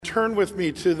turn with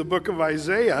me to the book of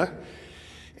Isaiah,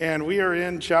 and we are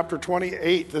in chapter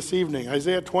 28 this evening.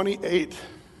 Isaiah 28.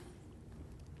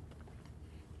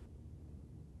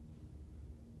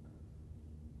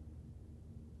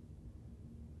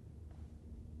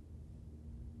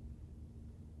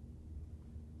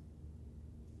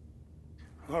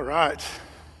 All right.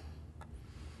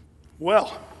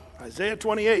 Well, Isaiah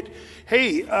 28.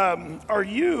 Hey, are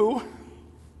you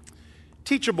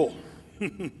teachable?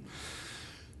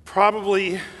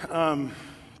 Probably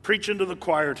preaching to the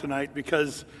choir tonight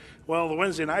because, well, the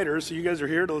Wednesday nighters, so you guys are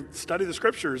here to study the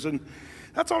scriptures, and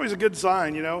that's always a good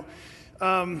sign, you know.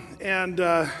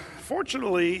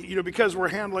 Fortunately, you know, because we're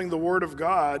handling the Word of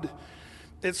God,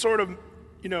 it sort of,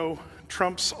 you know,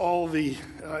 trumps all the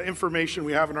information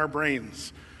we have in our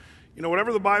brains. You know,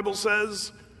 whatever the Bible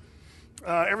says,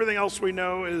 everything else we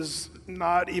know is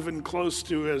not even close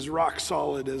to as rock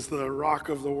solid as the rock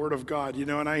of the Word of God, you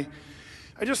know, and I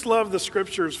just love the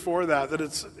scriptures for that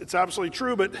it's absolutely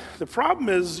true. But the problem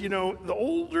is, you know, the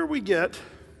older we get,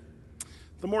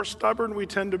 the more stubborn we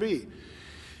tend to be.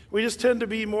 We just tend to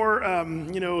be more,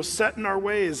 you know, set in our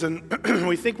ways, and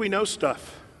we think we know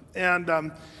stuff. And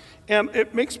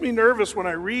it makes me nervous when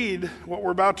I read what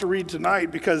we're about to read tonight,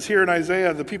 because here in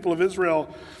Isaiah, the people of Israel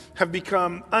have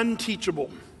become unteachable.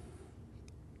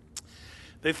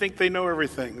 They think they know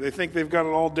everything. They think they've got it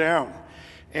all down.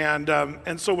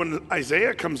 And so when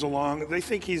Isaiah comes along, they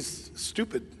think he's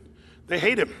stupid. They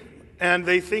hate him. And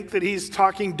they think that he's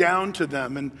talking down to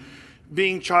them and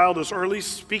being childish, or at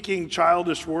least speaking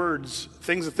childish words,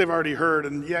 things that they've already heard,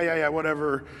 and yeah,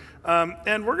 whatever.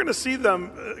 And we're going to see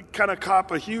them kind of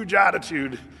cop a huge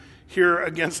attitude here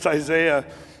against Isaiah.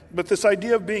 But this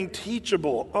idea of being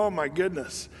teachable, oh my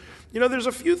goodness. You know, there's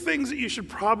a few things that you should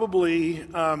probably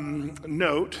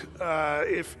note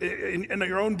in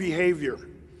your own behavior.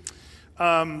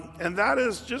 And that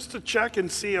is just to check and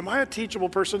see, am I a teachable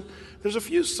person? There's a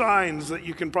few signs that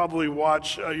you can probably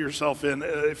watch yourself in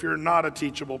if you're not a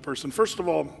teachable person. First of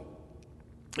all,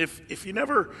 if you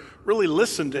never really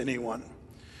listen to anyone,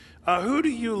 who do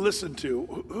you listen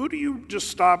to? Who do you just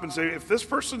stop and say, if this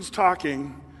person's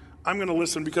talking, I'm going to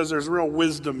listen because there's real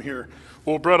wisdom here?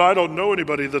 Well, Brett, I don't know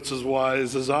anybody that's as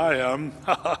wise as I am.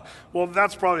 Well,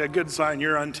 that's probably a good sign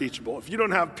you're unteachable. If you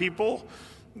don't have people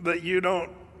that you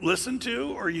don't listen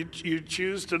to, or you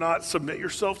choose to not submit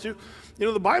yourself to, you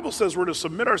know, the Bible says we're to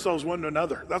submit ourselves one to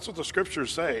another. That's what the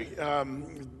scriptures say.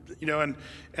 You know, and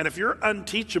if you're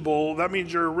unteachable, that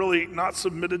means you're really not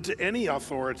submitted to any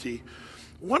authority.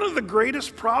 One of the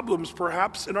greatest problems,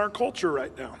 perhaps, in our culture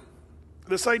right now,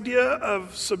 this idea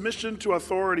of submission to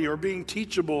authority or being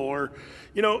teachable, or,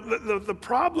 you know, the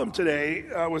problem today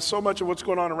with so much of what's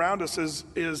going on around us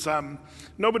is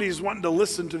nobody's wanting to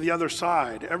listen to the other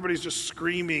side. Everybody's just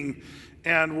screaming,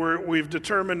 and we've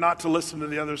determined not to listen to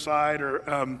the other side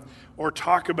or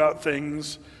talk about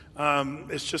things.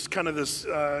 It's just kind of this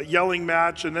yelling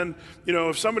match, and then, you know,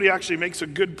 if somebody actually makes a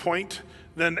good point,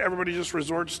 then everybody just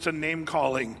resorts to name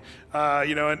calling,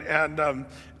 you know, and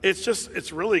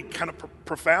it's really kind of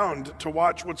profound to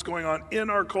watch what's going on in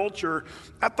our culture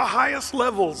at the highest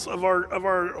levels of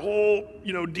our whole,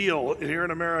 you know, deal here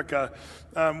in America.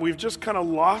 We've just kind of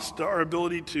lost our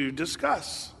ability to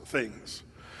discuss things.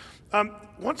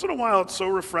 Once in a while, it's so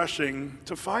refreshing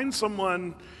to find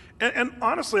someone, and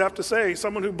honestly, I have to say,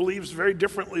 someone who believes very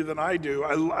differently than I do.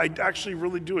 I actually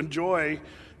really do enjoy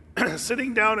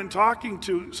sitting down and talking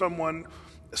to someone,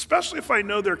 especially if I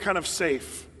know they're kind of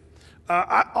safe.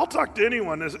 I'll talk to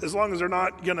anyone as long as they're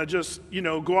not going to just, you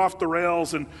know, go off the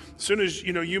rails, and as soon as,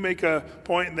 you know, you make a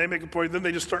point and they make a point, then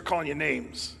they just start calling you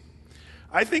names.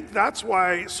 I think that's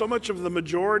why so much of the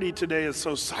majority today is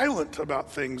so silent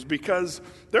about things, because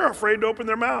they're afraid to open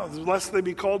their mouths lest they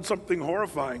be called something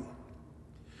horrifying.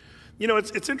 You know,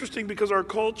 it's interesting because our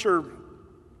culture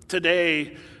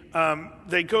today,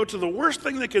 they go to the worst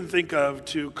thing they can think of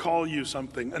to call you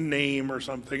something, a name or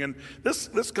something. And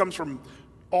this comes from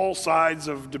all sides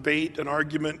of debate and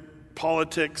argument,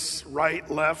 politics, right,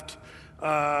 left,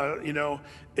 you know,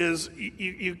 is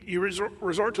you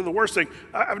resort to the worst thing.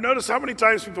 I've noticed how many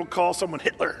times people call someone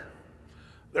Hitler.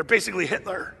 They're basically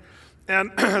Hitler.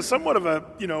 And somewhat of a,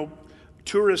 you know,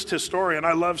 tourist historian,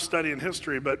 I love studying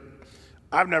history, but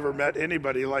I've never met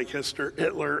anybody like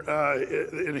Hitler.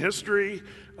 In history,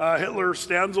 Hitler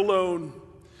stands alone.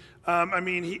 I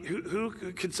mean, who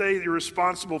could say you're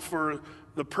responsible for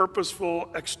the purposeful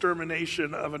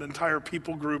extermination of an entire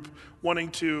people group,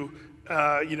 wanting to,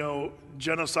 you know,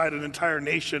 genocide an entire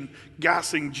nation,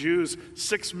 gassing Jews,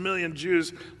 6 million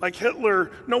Jews. Like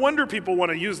Hitler, no wonder people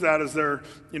want to use that as their,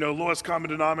 you know, lowest common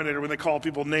denominator when they call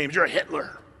people names. You're a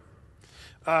Hitler.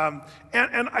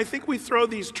 And I think we throw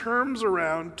these terms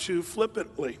around too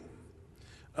flippantly.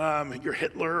 You're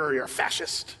Hitler, or you're a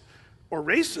fascist, or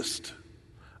racist.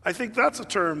 I think that's a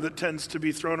term that tends to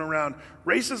be thrown around.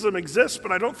 Racism exists,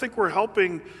 but I don't think we're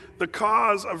helping the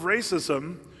cause of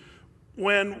racism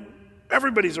when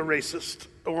everybody's a racist,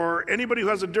 or anybody who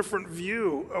has a different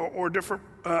view or different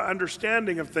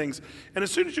understanding of things. And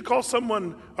as soon as you call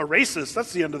someone a racist,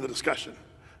 that's the end of the discussion.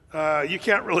 You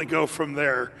can't really go from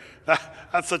there.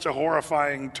 That's such a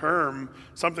horrifying term,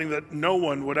 something that no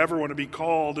one would ever want to be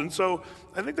called. And so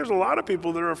I think there's a lot of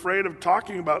people that are afraid of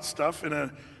talking about stuff in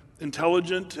an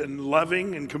intelligent and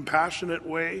loving and compassionate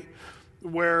way,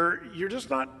 where you're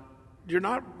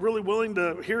not really willing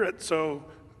to hear it, so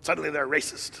suddenly they're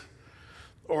racist,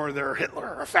 or they're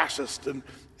Hitler, or a fascist. And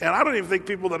I don't even think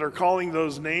people that are calling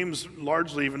those names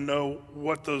largely even know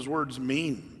what those words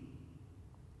mean.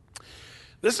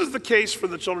 This is the case for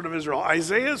the children of Israel.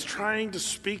 Isaiah is trying to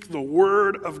speak the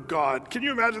word of God. Can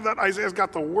you imagine that? Isaiah's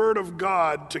got the word of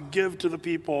God to give to the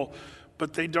people,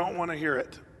 but they don't want to hear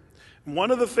it.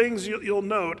 One of the things you'll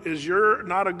note is you're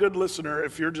not a good listener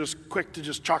if you're just quick to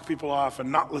just chalk people off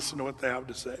and not listen to what they have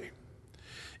to say.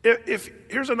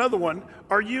 Here's another one.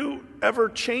 Are you ever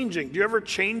changing? Do you ever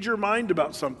change your mind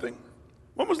about something?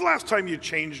 When was the last time you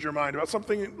changed your mind about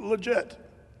something legit?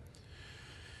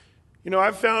 You know,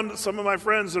 I've found some of my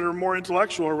friends that are more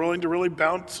intellectual are willing to really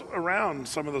bounce around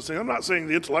some of those things. I'm not saying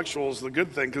the intellectual is the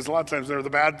good thing, because a lot of times they're the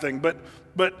bad thing,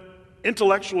 but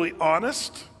intellectually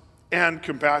honest and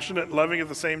compassionate and loving at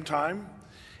the same time,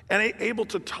 and able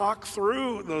to talk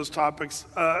through those topics.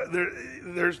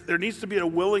 There needs to be a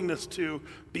willingness to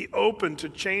be open to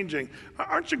changing.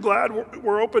 Aren't you glad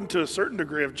we're open to a certain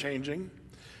degree of changing?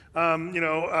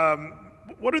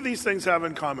 What do these things have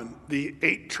in common? The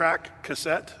 8-track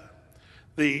cassette,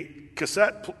 the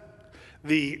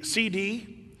CD,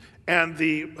 and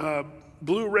the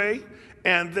Blu-ray,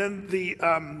 and then the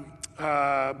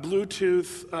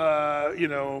Bluetooth,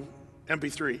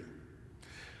 MP3.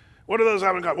 What do those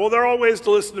have in common? Well, they're all ways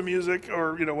to listen to music,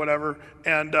 or whatever.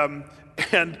 And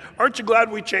aren't you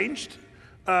glad we changed?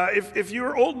 If you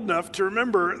were old enough to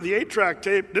remember, the 8-track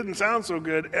tape didn't sound so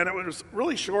good, and it was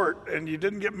really short, and you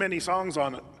didn't get many songs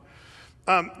on it.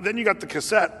 Then you got the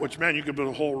cassette, which, man, you could put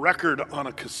a whole record on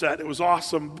a cassette. It was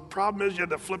awesome. The problem is you had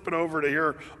to flip it over to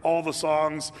hear all the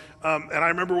songs. And I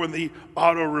remember when the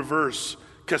auto reverse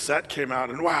cassette came out,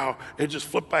 and wow, it just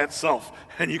flipped by itself.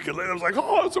 And it was like,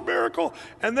 oh, it's a miracle.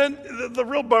 And then the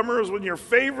real bummer is when your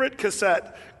favorite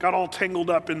cassette got all tangled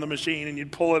up in the machine, and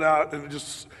you'd pull it out, and it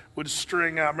just would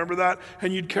string out. Remember that?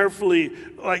 And you'd carefully,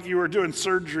 like you were doing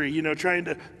surgery, trying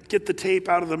to get the tape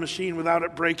out of the machine without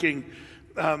it breaking.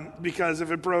 Because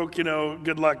if it broke,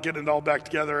 good luck getting it all back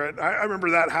together. And I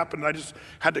remember that happened. I just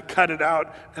had to cut it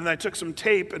out. And I took some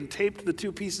tape and taped the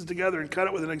two pieces together and cut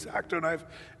it with an X-Acto knife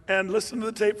and listened to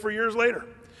the tape for years later.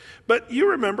 But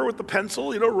you remember with the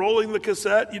pencil, rolling the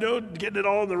cassette, getting it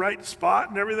all in the right spot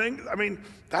and everything. I mean,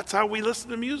 that's how we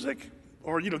listen to music.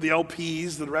 Or, the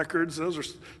LPs, the records, those are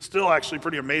still actually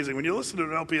pretty amazing. When you listen to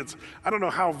an LP, I don't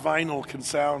know how vinyl can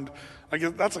sound. I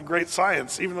guess that's a great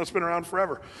science, even though it's been around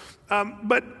forever.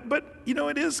 But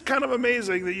it is kind of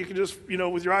amazing that you can just,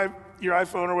 with your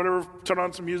iPhone or whatever, turn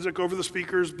on some music over the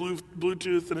speakers,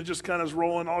 Bluetooth, and it just kind of is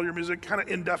rolling all your music kind of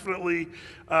indefinitely,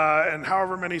 and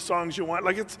however many songs you want.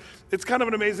 Like it's kind of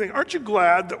an amazing. Aren't you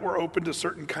glad that we're open to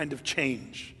certain kind of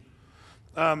change?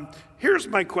 Here's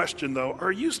my question, though.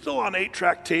 Are you still on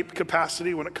 8-track tape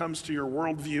capacity when it comes to your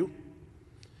worldview?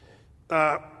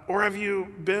 Or have you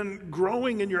been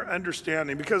growing in your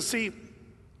understanding? Because, see,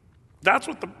 that's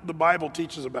what the Bible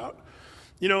teaches about.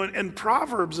 And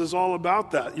Proverbs is all about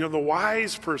that. The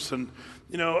wise person,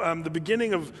 the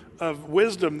beginning of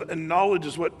wisdom and knowledge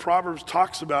is what Proverbs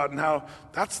talks about, and how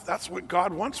that's what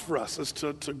God wants for us, is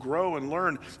to grow and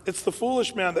learn. It's the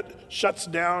foolish man that shuts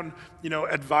down,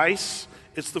 advice.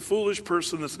 It's the foolish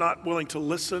person that's not willing to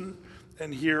listen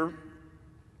and hear.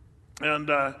 And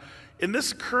in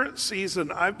this current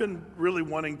season, I've been really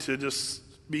wanting to just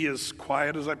be as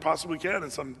quiet as I possibly can in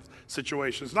some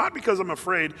situations. Not because I'm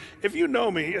afraid. If you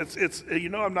know me, it's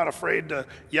I'm not afraid to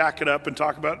yak it up and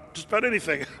talk about just about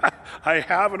anything. I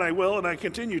have, and I will, and I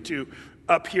continue to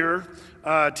up here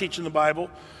teaching the Bible.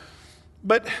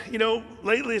 But,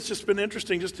 lately it's just been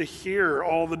interesting just to hear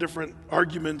all the different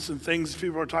arguments and things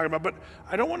people are talking about. But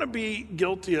I don't want to be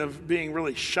guilty of being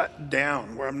really shut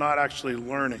down where I'm not actually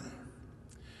learning.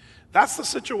 That's the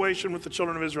situation with the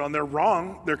children of Israel, and they're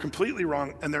wrong. They're completely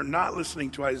wrong, and they're not listening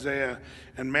to Isaiah.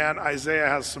 And man, Isaiah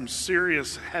has some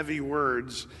serious, heavy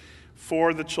words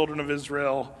for the children of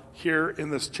Israel here in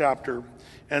this chapter.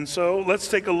 And so let's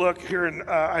take a look here in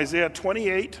Isaiah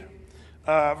 28,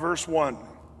 verse 1.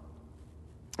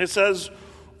 It says,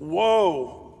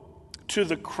 "Woe to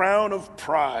the crown of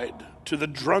pride, to the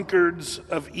drunkards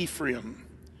of Ephraim,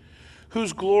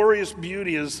 whose glorious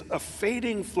beauty is a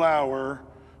fading flower,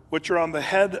 which are on the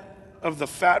head of the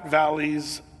fat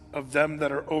valleys of them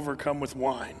that are overcome with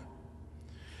wine.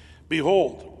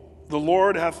 Behold, the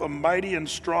Lord hath a mighty and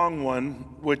strong one,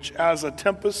 which as a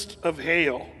tempest of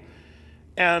hail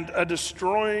and a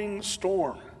destroying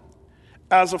storm,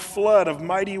 as a flood of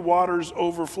mighty waters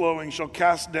overflowing, shall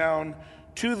cast down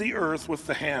to the earth with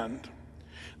the hand.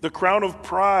 The crown of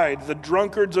pride, the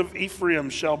drunkards of Ephraim,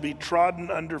 shall be trodden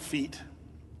under feet.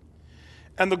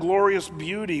 And the glorious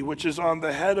beauty which is on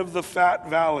the head of the fat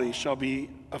valley shall be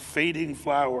a fading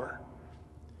flower,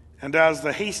 and as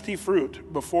the hasty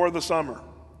fruit before the summer,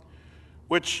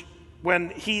 which when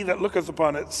he that looketh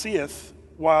upon it seeth,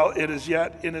 while it is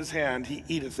yet in his hand, he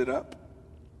eateth it up."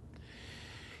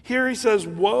 Here he says,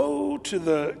 woe to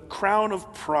the crown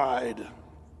of pride,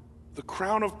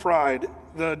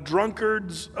 the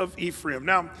drunkards of Ephraim.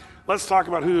 Now, let's talk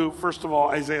about who, first of all,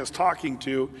 Isaiah is talking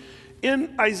to.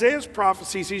 In Isaiah's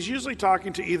prophecies, he's usually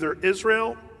talking to either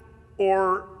Israel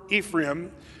or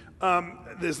Ephraim.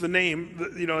 Is the name,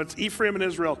 it's Ephraim and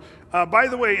Israel. By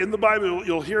the way, in the Bible,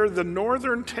 you'll hear the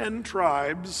northern 10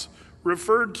 tribes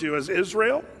referred to as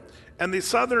Israel, and the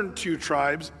southern 2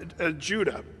 tribes,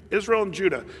 Judah, Israel and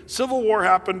Judah. Civil war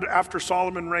happened after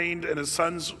Solomon reigned, and his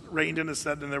sons reigned in his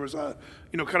stead, and there was a,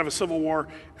 kind of a civil war,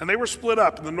 and they were split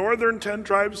up. And the northern 10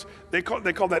 tribes, they call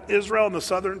that Israel, and the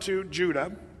southern 2,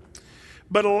 Judah.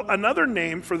 But another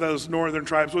name for those northern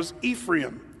tribes was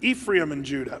Ephraim and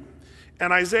Judah.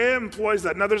 And Isaiah employs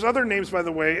that. Now, there's other names, by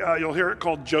the way. You'll hear it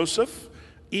called Joseph,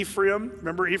 Ephraim.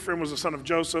 Remember, Ephraim was the son of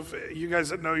Joseph. You guys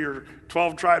that know your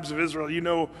 12 tribes of Israel, you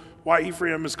know why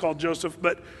Ephraim is called Joseph.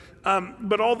 But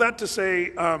all that to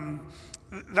say,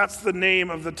 that's the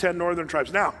name of the 10 northern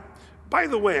tribes. Now, by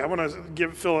the way, I want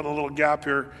to fill in a little gap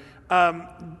here.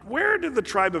 Where did the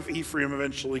tribe of Ephraim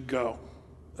eventually go?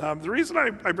 The reason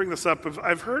I bring this up is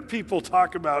I've heard people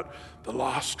talk about the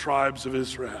lost tribes of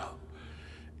Israel.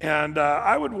 And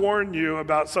I would warn you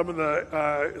about some of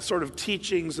the sort of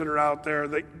teachings that are out there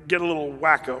that get a little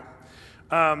wacko.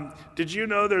 Did you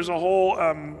know there's a whole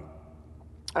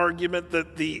argument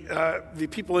that the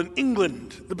people in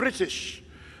England, the British,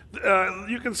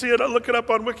 you can see it, look it up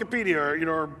on Wikipedia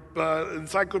or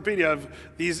encyclopedia of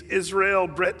these Israel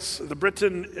Brits, the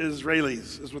Britain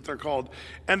Israelis is what they're called.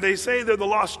 And they say they're the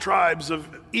lost tribes of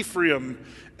Ephraim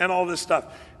and all this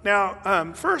stuff.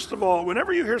 Now, first of all,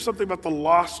 whenever you hear something about the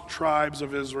lost tribes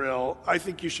of Israel, I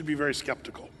think you should be very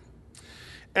skeptical.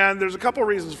 And there's a couple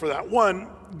reasons for that. One,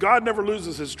 God never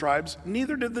loses his tribes,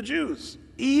 neither did the Jews.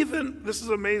 This is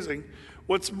amazing,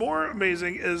 what's more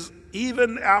amazing is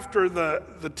even after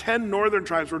the 10 northern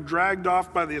tribes were dragged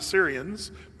off by the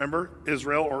Assyrians, remember,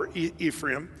 Israel or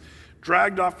Ephraim,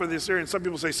 dragged off by the Assyrians, some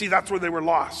people say, see, that's where they were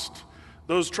lost.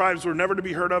 Those tribes were never to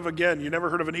be heard of again. You never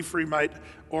heard of an Ephraimite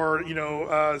or,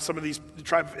 some of these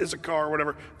tribes of Issachar or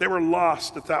whatever. They were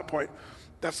lost at that point.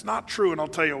 That's not true, and I'll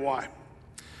tell you why.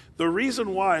 The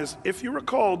reason why is, if you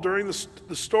recall, during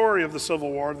the story of the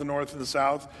Civil War of the North and the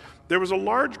South, there was a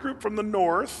large group from the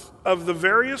north of the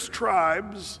various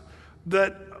tribes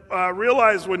that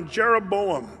realized when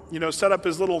Jeroboam, set up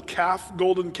his little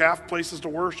golden calf places to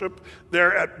worship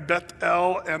there at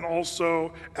Bethel and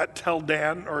also at Tel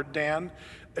Dan or Dan.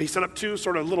 He set up 2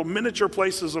 sort of little miniature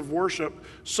places of worship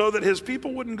so that his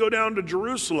people wouldn't go down to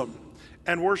Jerusalem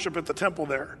and worship at the temple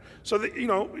there. So that,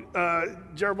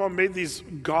 Jeroboam made these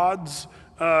gods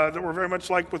that were very much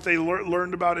like what they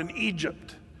learned about in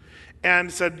Egypt.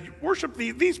 And said, worship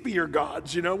these be your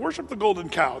gods, worship the golden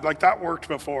cow. Like that worked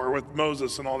before with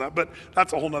Moses and all that, but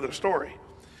that's a whole nother story.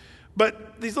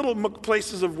 But these little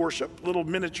places of worship, little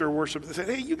miniature worship, they said,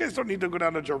 hey, you guys don't need to go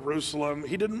down to Jerusalem.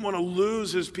 He didn't want to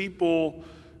lose his people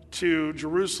to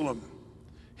Jerusalem.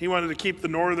 He wanted to keep the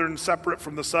northern separate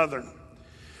from the southern.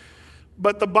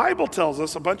 But the Bible tells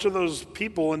us a bunch of those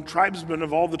people and tribesmen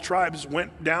of all the tribes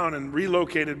went down and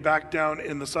relocated back down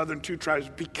in the southern 2 tribes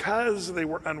because they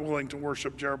were unwilling to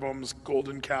worship Jeroboam's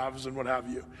golden calves and what have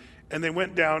you. And they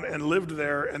went down and lived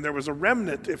there, and there was a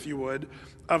remnant, if you would,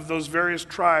 of those various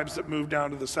tribes that moved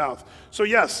down to the south. So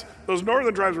yes, those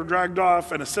northern tribes were dragged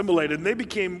off and assimilated, and they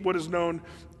became what is known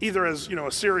either as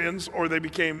Assyrians, or they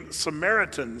became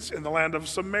Samaritans in the land of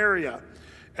Samaria.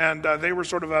 And they were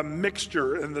sort of a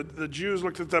mixture, and the Jews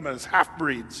looked at them as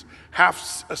half-breeds,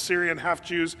 half Assyrian, half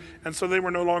Jews, and so they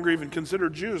were no longer even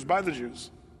considered Jews by the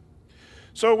Jews.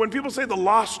 So when people say the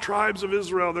lost tribes of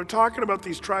Israel, they're talking about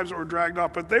these tribes that were dragged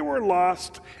off, but they were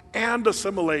lost and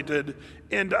assimilated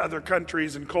into other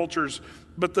countries and cultures.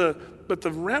 But the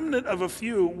remnant of a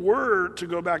few were to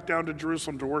go back down to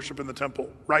Jerusalem to worship in the temple,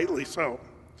 rightly so.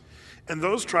 And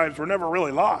those tribes were never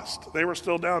really lost. They were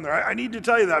still down there. I need to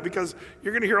tell you that because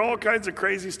you're going to hear all kinds of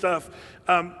crazy stuff.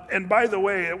 And by the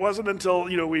way, it wasn't until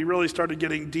we really started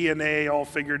getting DNA all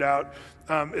figured out.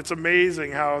 It's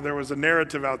amazing how there was a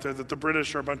narrative out there that the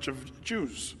British are a bunch of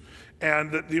Jews.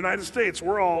 And that the United States,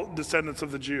 we're all descendants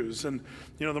of the Jews. And,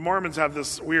 the Mormons have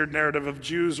this weird narrative of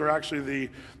Jews are actually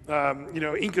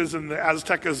the, Incas and the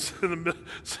Aztecas in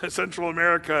Central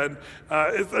America.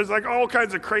 And there's like all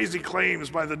kinds of crazy claims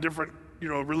by the different,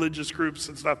 religious groups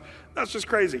and stuff. That's just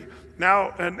crazy.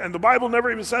 Now, and the Bible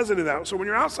never even says any of that. So when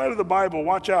you're outside of the Bible,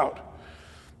 watch out.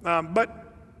 But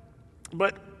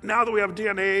now that we have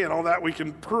DNA and all that, we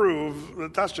can prove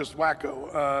that that's just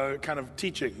wacko kind of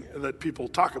teaching that people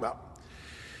talk about.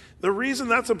 The reason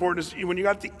that's important is when you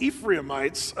got the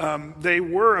Ephraimites, they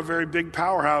were a very big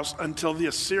powerhouse until the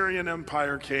Assyrian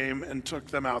Empire came and took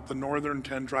them out, the northern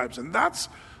 10 tribes. And that's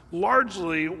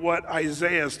largely what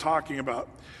Isaiah is talking about.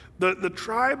 The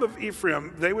tribe of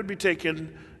Ephraim, they would be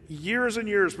taken years and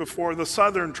years before the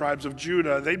southern tribes of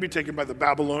Judah. They'd be taken by the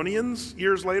Babylonians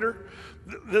years later.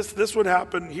 This would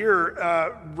happen here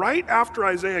right after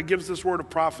Isaiah gives this word of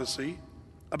prophecy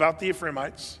about the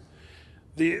Ephraimites.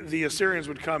 The Assyrians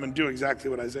would come and do exactly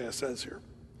what Isaiah says here.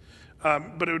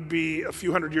 But it would be a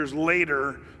few hundred years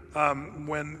later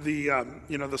when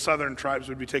the southern tribes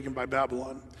would be taken by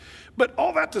Babylon. But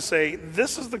all that to say,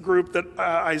 this is the group that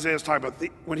Isaiah is talking about.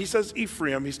 When he says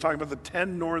Ephraim, he's talking about the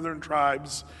 10 northern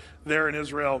tribes there in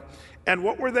Israel. And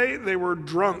what were they? They were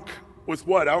drunk with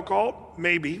what? Alcohol?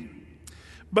 Maybe.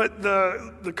 But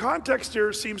the context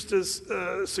here seems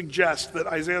to suggest that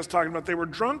Isaiah is talking about they were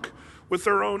drunk with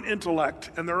their own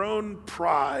intellect and their own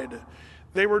pride.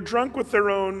 They were drunk with their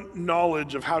own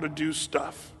knowledge of how to do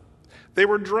stuff. They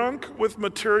were drunk with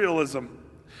materialism.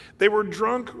 They were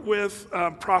drunk with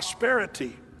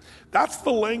prosperity. That's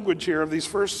the language here of these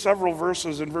first several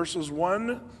verses in verses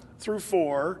 1 through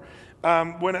 4,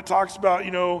 when it talks about,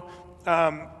 the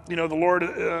Lord,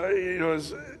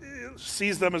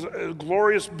 sees them as a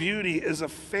glorious beauty is a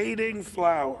fading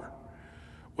flower,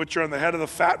 which are on the head of the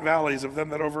fat valleys of them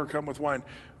that overcome with wine.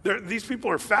 These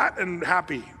people are fat and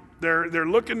happy. They're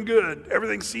looking good.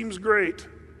 Everything seems great.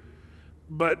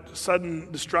 But sudden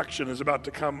destruction is about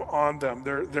to come on them.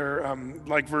 They're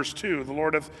like verse 2, the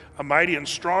Lord hath a mighty and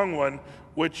strong one,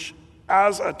 which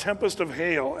as a tempest of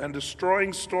hail and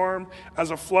destroying storm,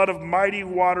 as a flood of mighty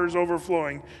waters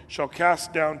overflowing, shall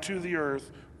cast down to the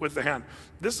earth with the hand.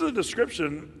 This is a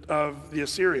description of the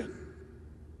Assyrian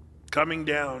coming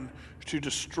down to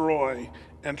destroy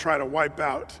and try to wipe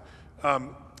out,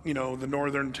 the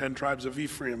northern 10 tribes of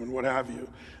Ephraim and what have you.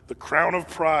 The crown of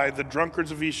pride, the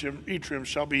drunkards of Ephraim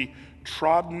shall be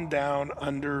trodden down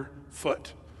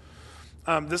underfoot.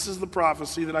 This is the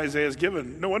prophecy that Isaiah has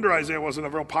given. No wonder Isaiah wasn't a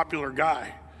real popular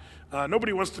guy.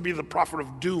 Nobody wants to be the prophet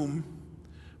of doom,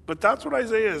 but that's what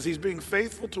Isaiah is. He's being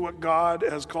faithful to what God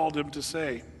has called him to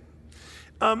say.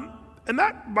 And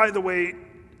that, by the way,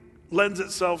 lends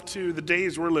itself to the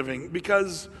days we're living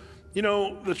because,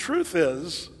 the truth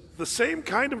is the same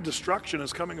kind of destruction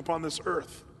is coming upon this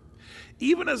earth.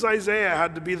 Even as Isaiah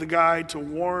had to be the guy to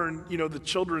warn, the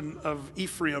children of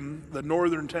Ephraim, the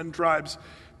northern 10 tribes,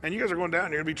 and you guys are going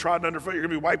down, you're going to be trodden underfoot, you're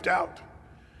going to be wiped out.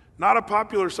 Not a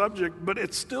popular subject, but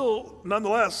it's still,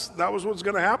 nonetheless, that was what's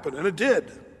going to happen, and it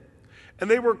did. And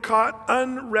they were caught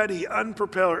unready,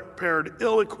 unprepared,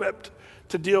 ill-equipped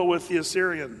to deal with the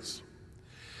Assyrians.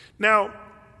 Now,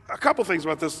 a couple things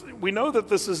about this. We know that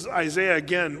this is Isaiah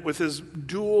again with his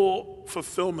dual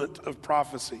fulfillment of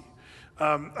prophecy.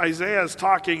 Isaiah is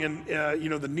talking in,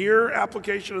 the near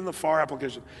application and the far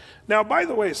application. Now, by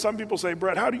the way, some people say,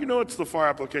 Brett, how do you know it's the far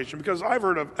application? Because I've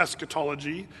heard of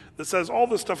eschatology that says all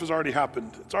this stuff has already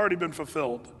happened. It's already been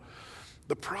fulfilled.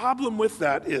 The problem with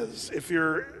that is, if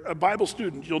you're a Bible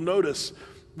student, you'll notice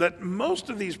that most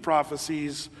of these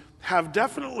prophecies have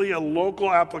definitely a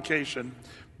local application.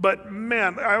 But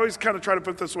man, I always kind of try to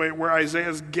put it this way, where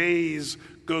Isaiah's gaze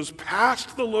goes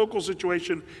past the local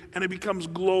situation and it becomes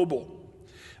global.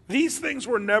 These things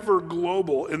were never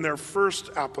global in their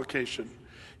first application.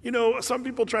 Some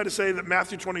people try to say that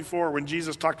Matthew 24, when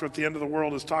Jesus talked about the end of the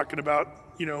world, is talking about,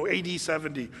 AD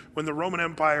 70, when the Roman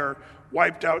Empire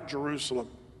wiped out Jerusalem.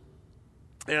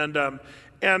 And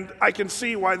I can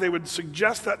see why they would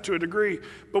suggest that to a degree.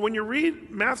 But when you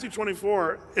read Matthew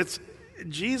 24,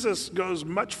 Jesus goes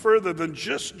much further than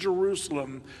just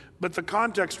Jerusalem, but the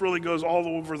context really goes all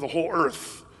over the whole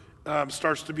earth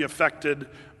starts to be affected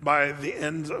by the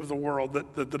ends of the world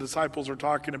that the disciples are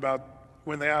talking about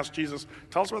when they ask Jesus,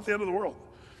 tell us about the end of the world,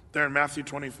 there in Matthew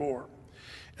 24.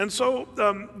 And so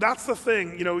that's the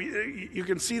thing, you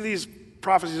can see these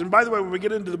prophecies. And by the way, when we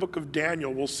get into the book of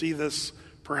Daniel, we'll see this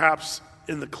perhaps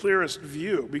in the clearest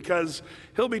view, because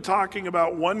he'll be talking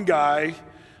about one guy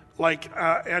like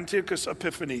Antiochus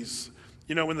Epiphanes,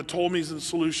 when the Ptolemies and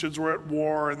Seleucids were at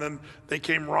war, and then they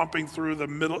came romping through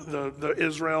the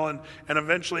Israel, and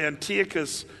eventually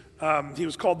Antiochus, he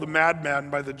was called the madman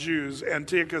by the Jews,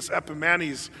 Antiochus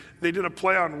Epiphanes. They did a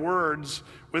play on words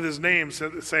with his name,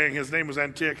 saying his name was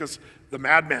Antiochus the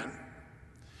madman.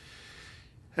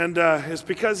 And it's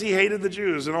because he hated the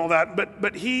Jews and all that.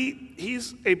 But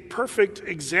he's a perfect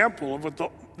example of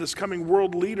what this coming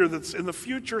world leader that's in the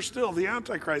future still, the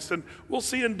Antichrist. And we'll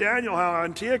see in Daniel how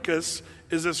Antiochus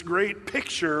is this great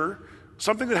picture,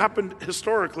 something that happened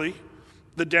historically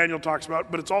that Daniel talks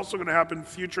about, but it's also going to happen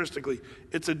futuristically.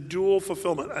 It's a dual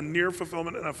fulfillment, a near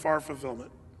fulfillment and a far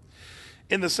fulfillment.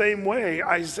 In the same way,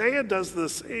 Isaiah does the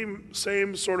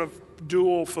same sort of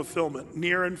dual fulfillment,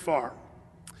 near and far.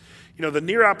 The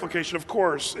near application, of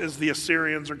course, is the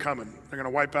Assyrians are coming. They're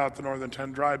going to wipe out the northern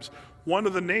 10 tribes. One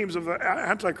of the names of the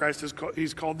Antichrist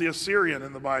he's called the Assyrian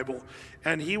in the Bible.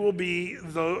 And he will be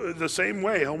the same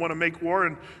way. He'll want to make war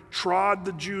and trod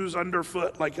the Jews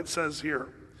underfoot, like it says here.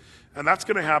 And that's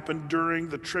going to happen during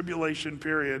the tribulation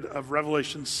period of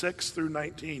Revelation 6 through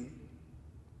 19.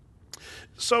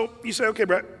 So you say, okay,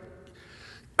 Brett,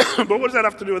 but what does that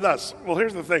have to do with us? Well,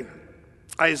 here's the thing.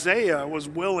 Isaiah was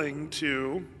willing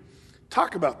to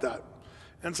talk about that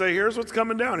and say, here's what's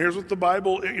coming down. Here's what the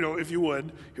Bible, if you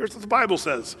would, here's what the Bible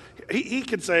says. He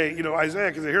could say,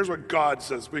 Isaiah could say, here's what God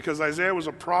says, because Isaiah was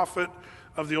a prophet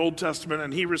of the Old Testament,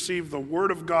 and he received the word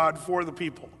of God for the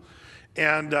people.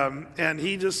 And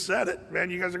he just said it, man,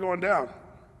 you guys are going down.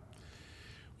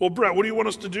 Well, Brett, what do you want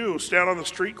us to do? Stand on the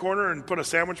street corner and put a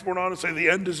sandwich board on and say the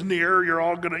end is near, you're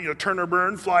all going to turn or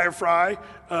burn, fly or fry,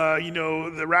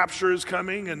 the rapture is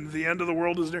coming and the end of the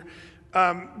world is near.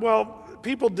 Well,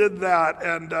 people did that,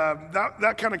 and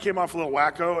that kind of came off a little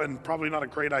wacko and probably not a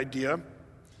great idea.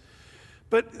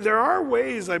 But there are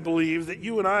ways, I believe, that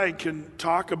you and I can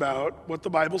talk about what the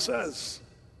Bible says.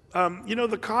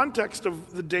 The context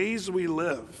of the days we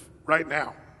live right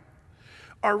now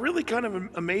are really kind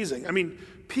of amazing. I mean,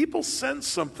 people sense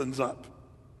something's up.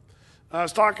 I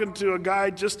was talking to a guy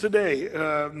just today,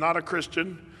 not a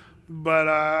Christian, but,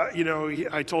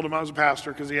 I told him I was a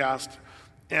pastor because he asked.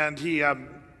 And he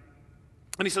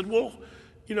said, well,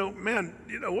 man,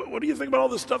 what do you think about all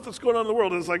this stuff that's going on in the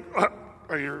world? And it's like,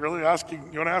 are you really asking?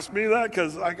 You want to ask me that?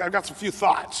 Because I've got some few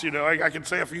thoughts, I can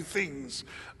say a few things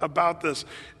about this.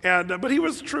 But he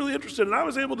was truly interested. And I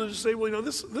was able to just say, well,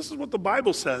 this is what the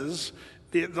Bible says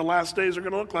the last days are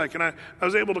going to look like. And I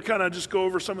was able to kind of just go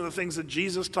over some of the things that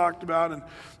Jesus talked about.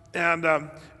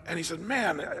 And he said,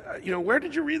 man, where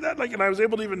did you read that? And I was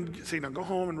able to even say, go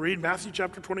home and read Matthew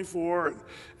chapter 24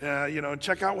 and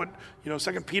check out what,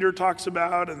 2 Peter talks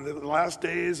about and the last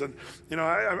days. And,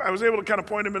 I was able to kind of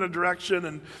point him in a direction.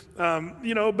 And,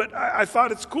 but I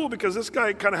thought it's cool because this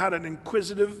guy kind of had an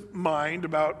inquisitive mind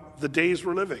about the days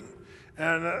we're living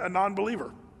and a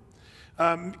non-believer.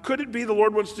 Could it be the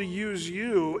Lord wants to use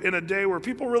you in a day where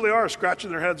people really are scratching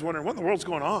their heads wondering what in the world's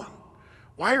going on?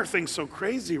 Why are things so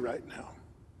crazy right now?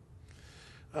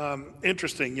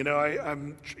 Interesting,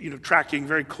 I'm tracking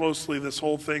very closely this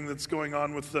whole thing that's going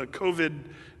on with the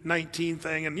COVID-19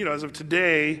 thing. And, as of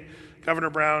today, Governor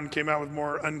Brown came out with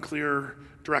more unclear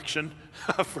direction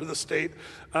for the state.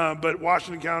 But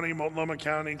Washington County, Multnomah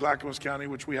County, Clackamas County,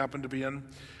 which we happen to be in,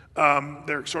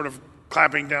 they're sort of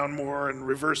clamping down more and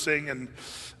reversing. And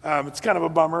it's kind of a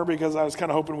bummer because I was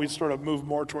kind of hoping we'd sort of move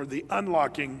more toward the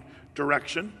unlocking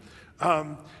direction.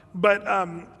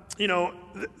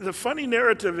 The funny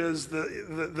narrative is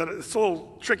that it's a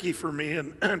little tricky for me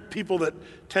and people that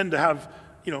tend to have,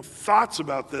 thoughts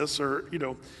about this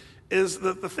is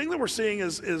that the thing that we're seeing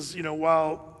is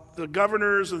while the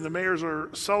governors and the mayors are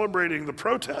celebrating the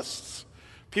protests,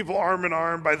 people arm in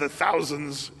arm by the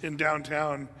thousands in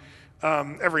downtown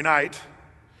every night,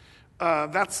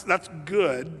 that's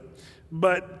good.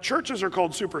 But churches are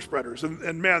called super spreaders.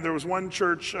 And man, there was one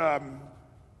church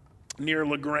near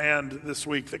LeGrand this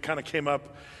week that kind of came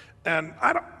up, and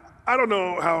I don't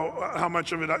know how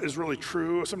much of it is really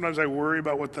true. Sometimes I worry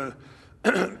about what the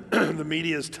the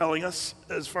media is telling us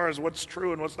as far as what's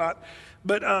true and what's not.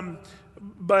 But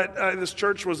this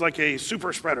church was like a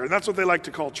super spreader, and that's what they like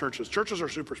to call churches. Churches are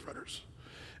super spreaders.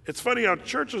 It's funny how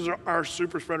churches are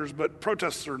super spreaders, but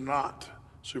protests are not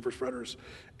super spreaders.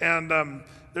 And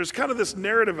there's kind of this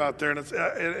narrative out there,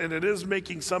 and it is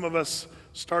making some of us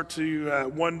start to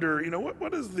wonder,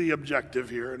 what is the objective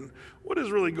here, and what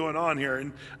is really going on here?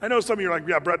 And I know some of you are like,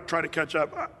 yeah, Brett, try to catch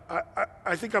up.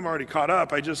 I think I'm already caught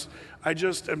up. I just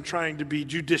am trying to be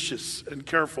judicious and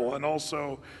careful, and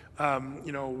also,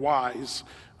 wise.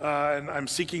 And I'm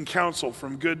seeking counsel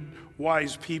from good,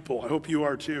 wise people. I hope you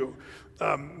are too.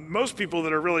 Most people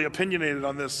that are really opinionated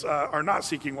on this are not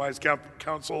seeking wise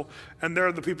counsel, and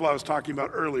they're the people I was talking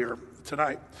about earlier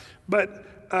tonight. But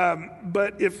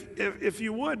if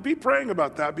you would, be praying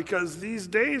about that, because these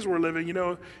days we're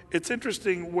living, it's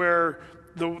interesting where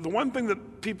the one thing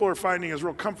that people are finding as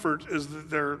real comfort is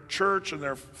their church and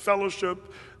their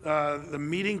fellowship, the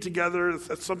meeting together.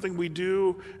 That's something we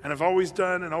do and have always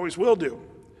done and always will do.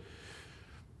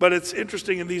 But it's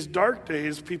interesting, in these dark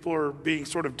days, people are being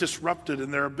sort of disrupted in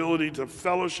their ability to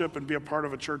fellowship and be a part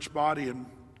of a church body. And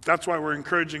that's why we're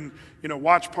encouraging,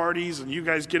 watch parties and you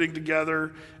guys getting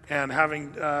together and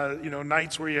having,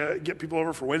 nights where you get people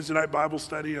over for Wednesday night Bible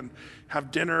study and have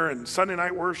dinner and Sunday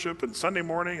night worship and Sunday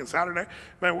morning and Saturday night.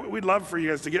 Man, we'd love for you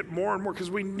guys to get more and more,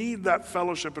 because we need that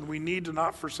fellowship, and we need to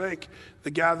not forsake the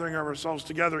gathering of ourselves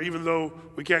together. Even though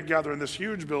we can't gather in this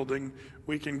huge building,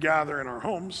 we can gather in our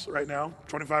homes right now,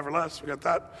 25 or less, we got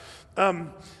that.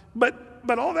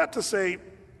 But all that to say,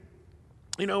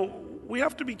 we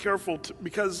have to be careful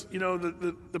because,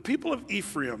 the people of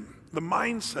Ephraim, the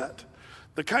mindset,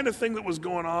 the kind of thing that was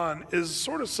going on is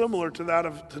sort of similar to that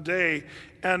of today.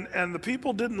 And the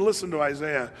people didn't listen to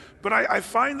Isaiah. But I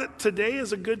find that today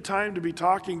is a good time to be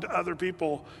talking to other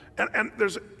people. And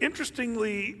there's,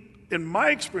 interestingly, in my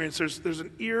experience, there's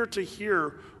an ear to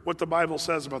hear what the Bible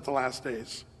says about the last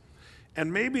days.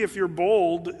 And maybe if you're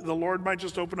bold, the Lord might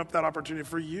just open up that opportunity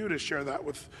for you to share that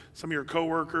with some of your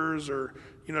coworkers, or,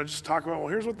 just talk about, well,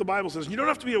 here's what the Bible says. You don't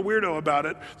have to be a weirdo about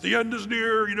it. The end is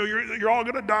near, you're all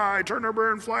going to die, turn or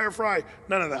burn, fly or fry.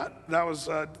 None of that. That was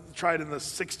tried in the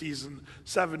 60s and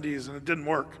 70s, and it didn't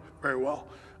work very well.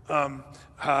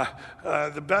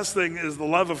 The best thing is the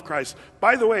love of Christ.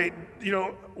 By the way,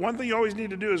 one thing you always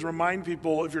need to do is remind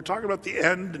people, if you're talking about the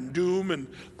end and doom and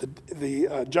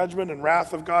the judgment and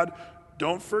wrath of God,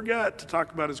 don't forget to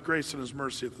talk about his grace and his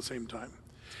mercy at the same time.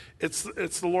 It's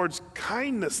the Lord's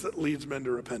kindness that leads men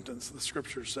to repentance, the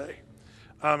scriptures say.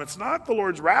 It's not the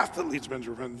Lord's wrath that leads men to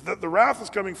repentance. The wrath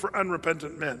is coming for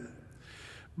unrepentant men.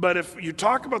 But if you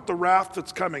talk about the wrath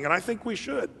that's coming, and I think we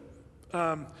should,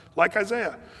 like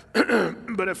Isaiah,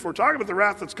 but if we're talking about the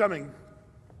wrath that's coming,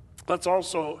 let's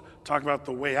also talk about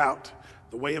the way out,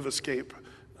 the way of escape,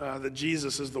 that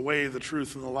Jesus is the way, the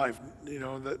truth, and the life,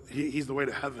 that he's the way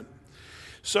to heaven.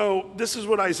 So this is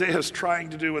what Isaiah is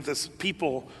trying to do with this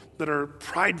people that are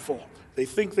prideful. They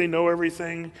think they know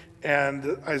everything,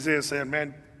 and Isaiah is saying,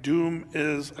 man, doom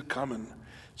is a-coming.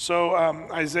 So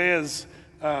Isaiah's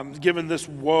given this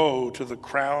woe to the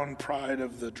crown pride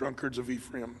of the drunkards of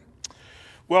Ephraim.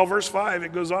 Well, verse 5,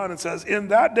 it goes on and says, in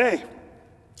that day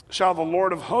shall the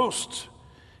Lord of hosts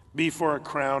be for a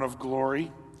crown of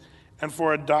glory and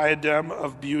for a diadem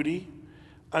of beauty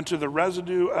unto the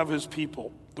residue of his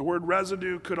people. The word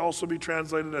residue could also be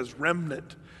translated as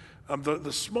remnant.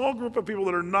 The small group of people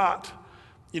that are not,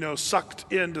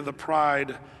 sucked into the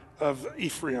pride of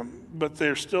Ephraim, but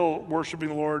they're still worshiping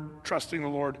the Lord, trusting the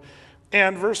Lord.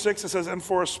 And verse 6, it says, and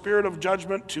for a spirit of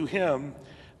judgment to him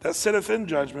that sitteth in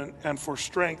judgment, and for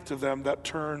strength to them that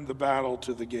turn the battle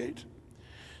to the gate.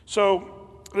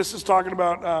 So this is talking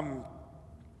about,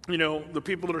 the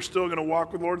people that are still going to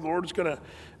walk with the Lord. The Lord is going to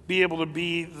be able to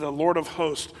be the Lord of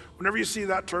hosts. Whenever you see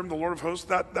that term, the Lord of hosts,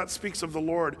 that speaks of the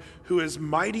Lord who is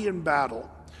mighty in battle,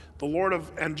 the Lord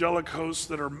of angelic hosts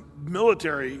that are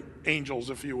military angels,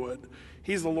 if you would.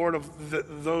 He's the Lord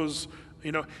of those,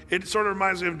 it sort of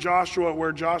reminds me of Joshua,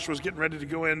 where Joshua's getting ready to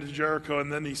go into Jericho,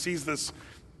 and then he sees this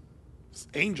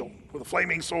angel with a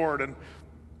flaming sword,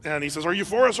 and he says, are you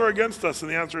for us or against us? And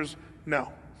the answer is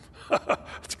no.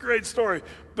 It's a great story.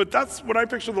 But that's when I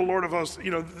picture the Lord of hosts.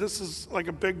 This is like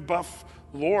a big buff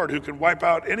Lord who can wipe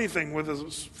out anything with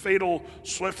his fatal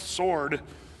swift sword.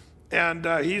 And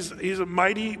he's a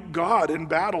mighty God in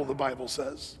battle, the Bible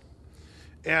says.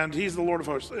 And he's the Lord of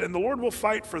hosts. And the Lord will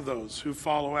fight for those who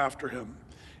follow after him.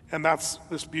 And that's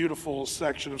this beautiful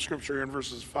section of scripture in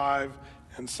verses 5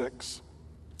 and 6.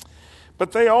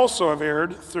 But they also have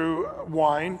erred through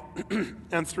wine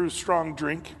and through strong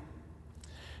drink.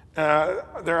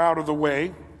 They're out of the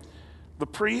way. The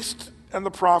priest and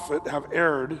the prophet have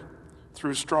erred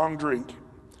through strong drink.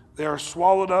 They are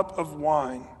swallowed up of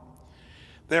wine.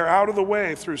 They are out of the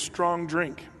way through strong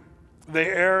drink. They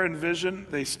err in vision.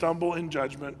 They stumble in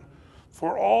judgment.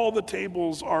 For all the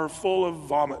tables are full of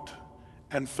vomit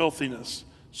and filthiness,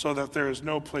 so that there is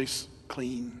no place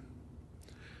clean.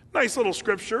 Nice little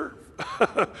scripture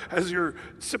as you're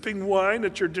sipping wine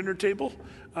at your dinner table,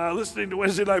 listening to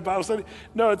Wednesday night Bible study.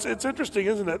 No, it's interesting,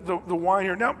 isn't it, the wine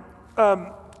here. Now,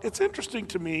 it's interesting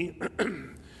to me,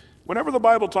 whenever the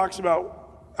Bible talks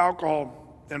about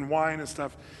alcohol and wine and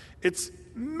stuff, it's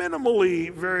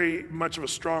minimally very much of a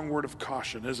strong word of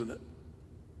caution, isn't it?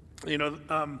 You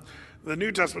know, the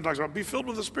New Testament talks about be filled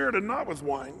with the Spirit and not with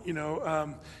wine,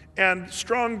 and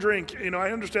strong drink. You know,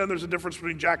 I understand there's a difference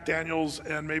between Jack Daniels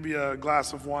and maybe a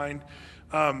glass of wine.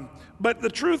 But the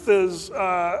truth is,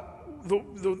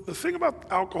 the thing about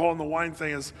alcohol and the wine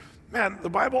thing is, man, the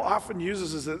Bible often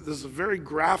uses this very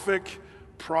graphic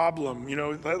problem. You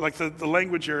know, like the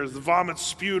language here is the vomit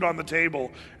spewed on the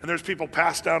table, and there's people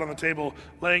passed out on the table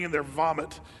laying in their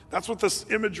vomit. That's what this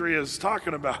imagery is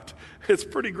talking about. It's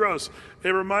pretty gross. It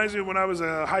reminds me of when I was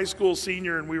a high school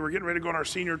senior and we were getting ready to go on our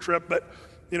senior trip, but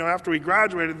you know, after we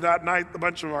graduated that night, a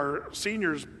bunch of our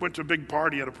seniors went to a big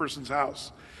party at a person's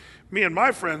house. Me and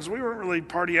my friends, we weren't really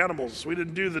party animals. We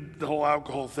didn't do the whole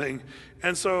alcohol thing.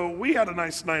 And so we had a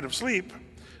nice night of sleep.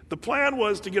 The plan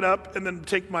was to get up and then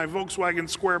take my Volkswagen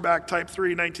Squareback Type 3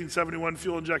 1971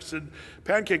 fuel-injected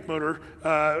pancake motor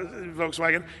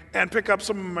Volkswagen and pick up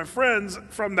some of my friends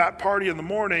from that party in the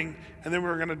morning, and then we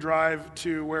were going to drive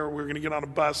to where we were going to get on a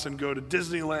bus and go to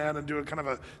Disneyland and do a kind of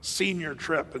a senior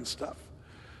trip and stuff.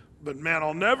 But man,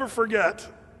 I'll never forget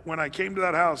when I came to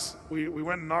that house, we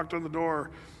went and knocked on the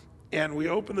door, and we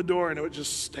opened the door and it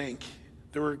just stank.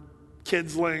 There were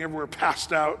kids laying everywhere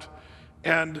passed out,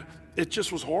 and it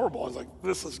just was horrible. I was like,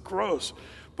 this is gross.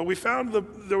 But we found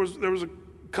there was a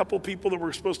couple people that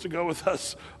were supposed to go with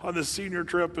us on this senior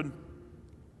trip, and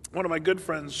one of my good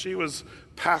friends, she was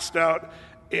passed out,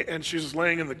 and she was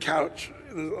laying in the couch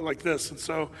like this. And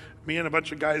so me and a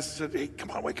bunch of guys said, hey,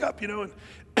 come on, wake up,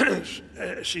 and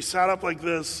she sat up like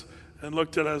this and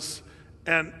looked at us,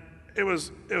 and it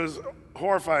was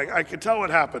horrifying. I could tell what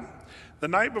happened. The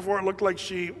night before, it looked like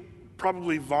she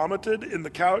probably vomited in the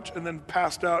couch and then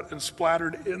passed out and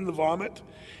splattered in the vomit,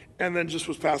 and then just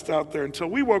was passed out there until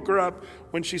we woke her up.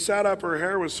 When she sat up, her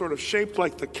hair was sort of shaped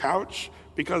like the couch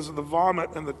because of the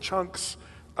vomit, and the chunks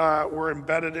were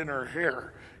embedded in her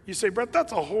hair. You say, Brett,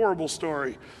 that's a horrible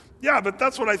story. Yeah, but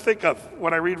that's what I think of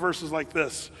when I read verses like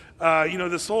this.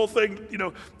 This whole thing,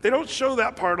 they don't show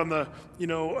that part on the, they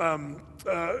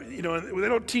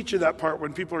don't teach you that part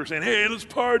when people are saying, hey, let's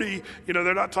party.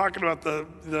 They're not talking about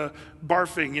the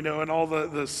barfing, and all the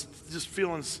just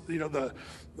feelings,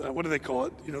 what do they call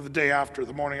it? The day after,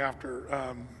 the morning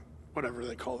after, whatever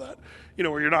they call that,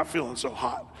 where you're not feeling so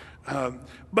hot.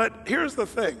 But here's the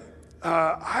thing.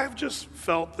 I've just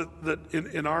felt that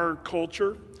in our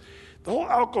culture, the whole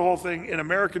alcohol thing in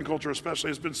American culture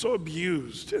especially has been so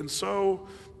abused and so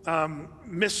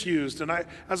misused. And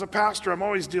as a pastor, I'm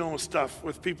always dealing with stuff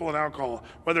with people and alcohol,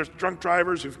 whether it's drunk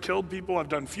drivers who've killed people. I've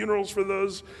done funerals for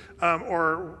those,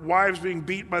 or wives being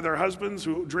beat by their husbands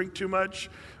who drink too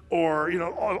much, or,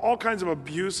 all kinds of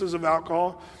abuses of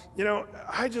alcohol.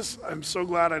 I'm so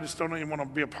glad I just don't even want to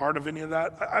be a part of any of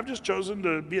that. I've just chosen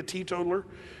to be a teetotaler.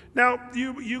 Now,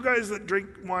 you guys that drink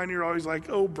wine, you're always like,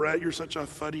 oh, Brett, you're such a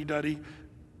fuddy-duddy.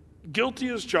 Guilty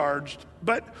as charged,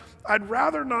 but I'd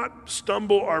rather not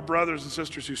stumble our brothers and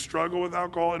sisters who struggle with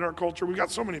alcohol in our culture. We've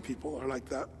got so many people that are like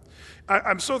that.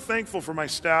 I'm so thankful for my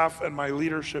staff and my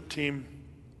leadership team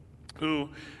who,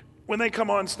 when they come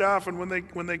on staff and when they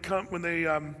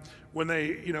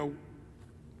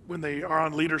are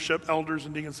on leadership, elders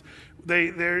and deacons,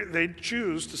 they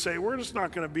choose to say, we're just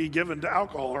not going to be given to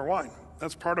alcohol or wine.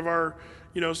 That's part of our,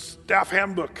 staff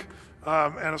handbook,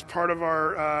 and it's part of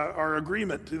our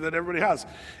agreement that everybody has.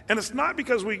 And it's not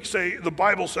because we say the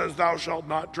Bible says thou shalt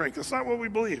not drink. That's not what we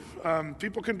believe.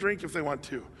 People can drink if they want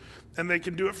to, and they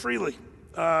can do it freely.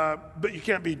 But you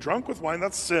can't be drunk with wine.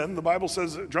 That's sin. The Bible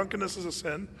says that drunkenness is a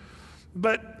sin.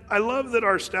 But I love that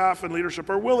our staff and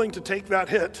leadership are willing to take that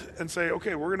hit and say,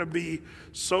 okay, we're going to be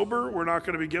sober. We're not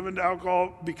going to be given to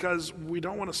alcohol because we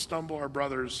don't want to stumble our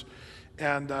brothers.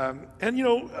 And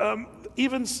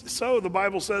even so, the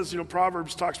Bible says,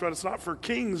 Proverbs talks about it's not for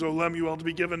kings, O Lemuel, to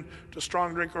be given to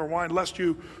strong drink or wine, lest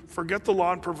you forget the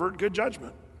law and pervert good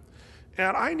judgment.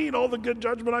 And I need all the good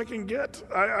judgment I can get.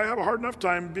 I have a hard enough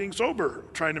time being sober,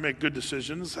 trying to make good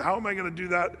decisions. How am I going to do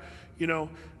that,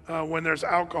 when there's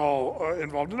alcohol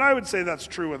involved? And I would say that's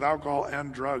true with alcohol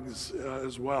and drugs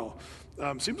as well.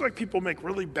 Seems like people make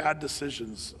really bad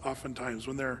decisions oftentimes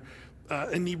when they're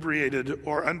inebriated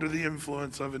or under the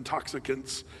influence of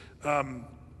intoxicants.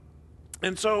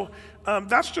 And so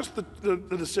that's just the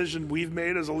decision we've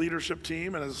made as a leadership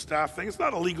team and as a staff thing. It's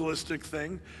not a legalistic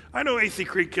thing. I know Athey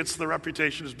Creek gets the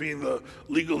reputation as being the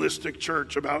legalistic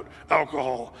church about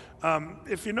alcohol.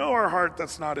 If you know our heart,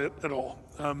 that's not it at all.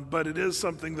 But it is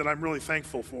something that I'm really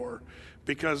thankful for,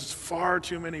 because far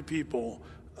too many people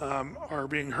are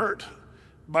being hurt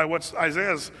by what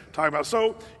Isaiah's talking about.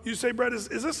 So you say, Brett, is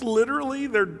this literally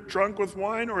they're drunk with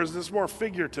wine, or is this more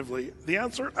figuratively? The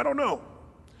answer, I don't know.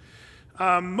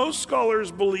 Most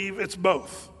scholars believe it's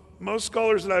both. Most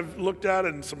scholars that I've looked at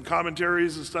and some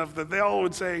commentaries and stuff, that they all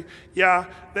would say, yeah,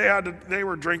 they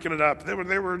were drinking it up.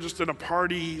 They were just in a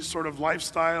party sort of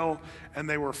lifestyle, and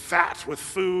they were fat with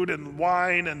food and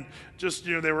wine, and just,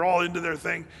 they were all into their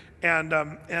thing. And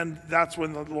that's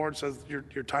when the Lord says,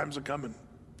 your time's a coming,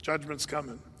 judgment's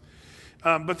coming.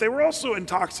 But they were also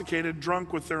intoxicated,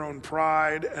 drunk with their own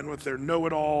pride and with their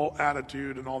know-it-all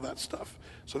attitude and all that stuff.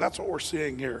 So that's what we're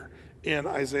seeing here in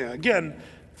Isaiah. Again,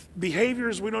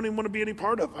 behaviors we don't even want to be any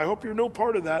part of. I hope you're no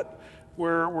part of that,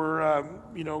 where we're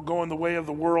going the way of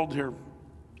the world here.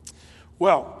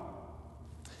 Well,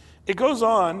 it goes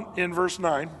on in verse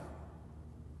 9.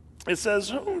 It says,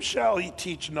 whom shall he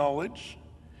teach knowledge?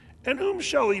 And whom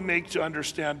shall he make to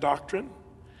understand doctrine?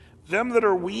 Them that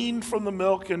are weaned from the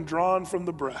milk and drawn from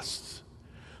the breasts.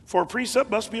 For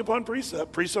precept must be upon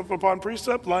precept, precept upon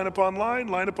precept, line upon line,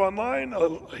 line upon line,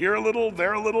 here a little,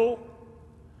 there a little.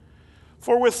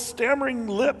 For with stammering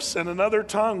lips and another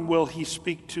tongue will he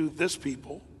speak to this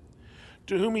people,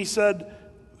 to whom he said,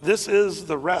 this is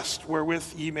the rest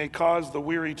wherewith ye may cause the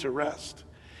weary to rest.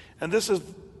 And this is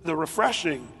the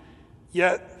refreshing,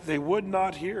 yet they would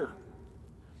not hear.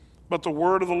 But the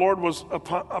word of the Lord was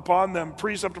upon them,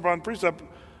 precept upon precept,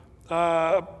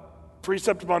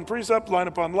 precept upon precept, line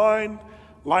upon line,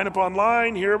 line upon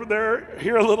line, here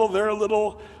a little, there a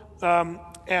little.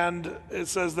 And it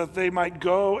says that they might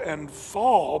go and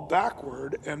fall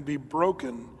backward and be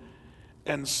broken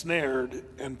and snared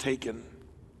and taken.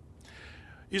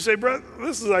 You say, Brett,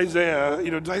 this is Isaiah.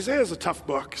 Isaiah is a tough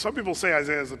book. Some people say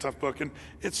Isaiah is a tough book, and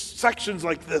it's sections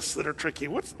like this that are tricky.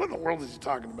 What in the world is he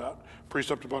talking about?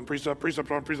 Precept upon precept, precept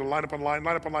upon precept, line upon line,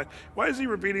 line upon line. Why is he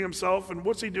repeating himself, and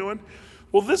what's he doing?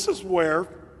 Well, this is where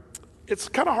it's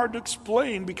kind of hard to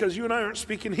explain, because you and I aren't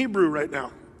speaking Hebrew right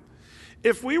now.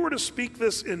 If we were to speak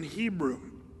this in Hebrew,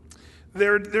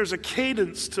 there's a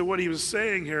cadence to what he was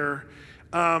saying here,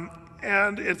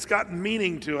 and it's got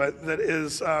meaning to it that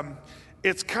is,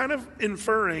 it's kind of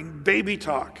inferring baby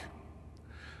talk.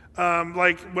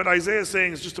 Like what Isaiah is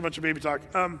saying is just a bunch of baby talk,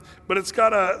 but it's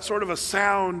got a sort of a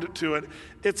sound to it.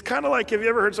 It's kind of like, have you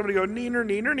ever heard somebody go, neener,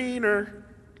 neener, neener,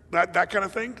 that kind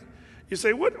of thing? You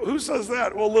say, who says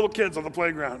that? Well, little kids on the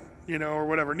playground, or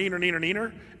whatever, neener, neener,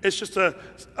 neener. It's just a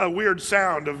weird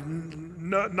sound of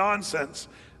nonsense.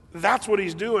 That's what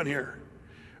he's doing here.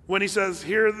 When he says,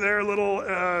 here, there, a little,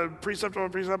 precept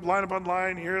upon precept, line upon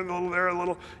line, here a little, there a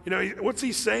little, what's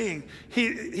he saying?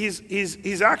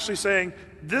 He's actually saying,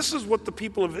 this is what the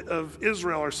people of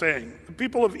Israel are saying. The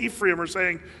people of Ephraim are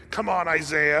saying, come on,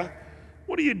 Isaiah,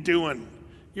 what are you doing?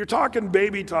 You're talking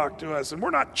baby talk to us, and we're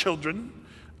not children.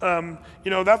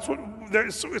 That's what,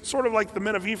 it's sort of like the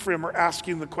men of Ephraim are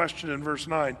asking the question in verse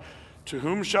 9, to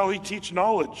whom shall he teach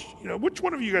knowledge? Which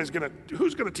one of you guys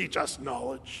who's going to teach us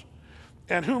knowledge?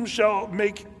 And whom shall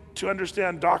make to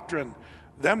understand doctrine?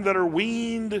 Them that are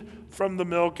weaned from the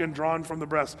milk and drawn from the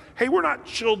breast. Hey, we're not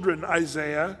children,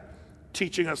 Isaiah,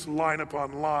 teaching us line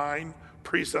upon line,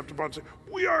 precept upon precept.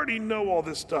 We already know all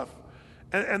this stuff.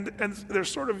 And they're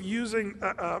sort of using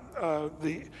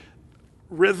the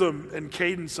rhythm and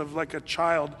cadence of like a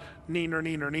child, neener,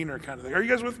 neener, neener kind of thing. Are you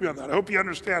guys with me on that? I hope you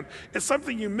understand. It's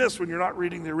something you miss when you're not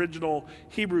reading the original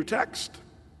Hebrew text.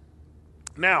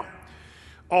 Now,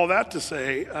 all that to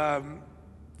say,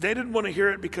 they didn't want to hear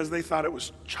it because they thought it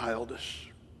was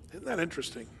childish. Isn't that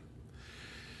interesting?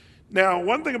 Now,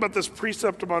 one thing about this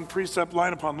precept upon precept,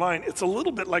 line upon line, it's a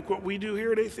little bit like what we do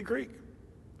here at Athey Creek.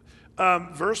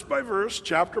 Verse by verse,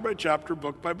 chapter by chapter,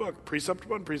 book by book, precept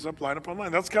upon precept, line upon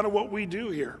line. That's kind of what we do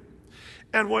here.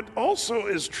 And what also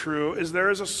is true is there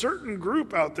is a certain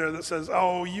group out there that says,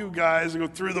 oh, you guys go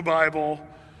through the Bible.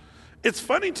 It's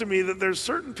funny to me that there's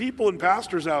certain people and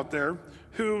pastors out there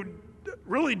who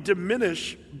really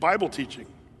diminish Bible teaching.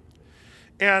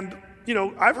 And,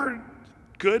 I've heard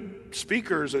good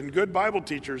speakers and good Bible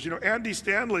teachers. Andy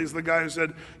Stanley is the guy who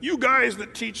said, you guys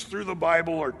that teach through the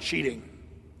Bible are cheating.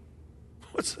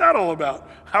 What's that all about?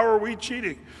 How are we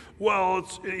cheating? well,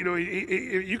 it's,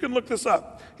 you can look this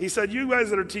up. He said, you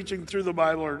guys that are teaching through the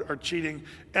Bible are cheating.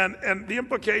 And the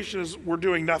implication is we're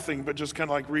doing nothing but just kind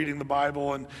of like reading the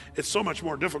Bible. And it's so much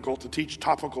more difficult to teach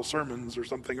topical sermons or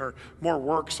something, or more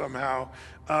work somehow.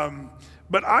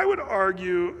 But I would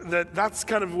argue that that's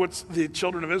kind of what the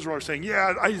children of Israel are saying.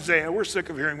 Yeah, Isaiah, we're sick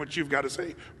of hearing what you've got to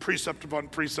say. Precept upon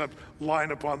precept,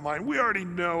 line upon line. We already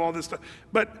know all this stuff.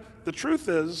 But the truth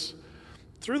is,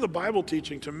 through the Bible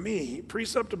teaching, to me,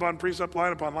 precept upon precept,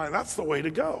 line upon line, that's the way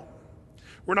to go.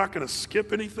 We're not going to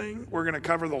skip anything. We're going to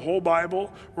cover the whole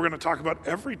Bible. We're going to talk about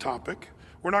every topic.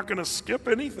 We're not going to skip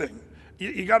anything.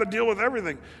 You got to deal with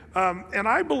everything. And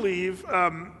I believe,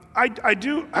 I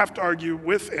do have to argue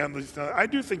with Andy. I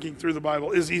do thinking through the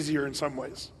Bible is easier in some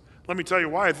ways. Let me tell you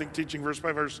why I think teaching verse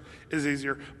by verse is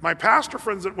easier. My pastor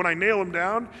friends, that when I nail them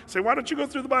down, say, why don't you go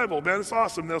through the Bible? Man, it's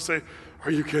awesome. They'll say,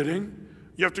 are you kidding?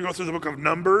 You have to go through the book of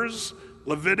Numbers,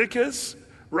 Leviticus,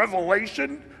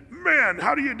 Revelation. Man,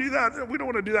 how do you do that? We don't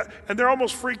want to do that. And they're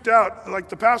almost freaked out. Like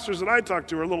the pastors that I talk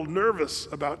to are a little nervous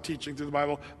about teaching through the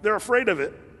Bible. They're afraid of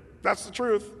it. That's the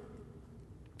truth.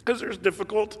 Because there's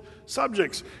difficult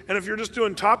subjects. And if you're just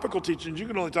doing topical teachings, you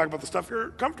can only talk about the stuff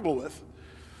you're comfortable with.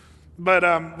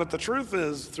 But the truth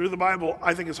is, through the Bible,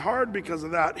 I think it's hard because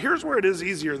of that. Here's where it is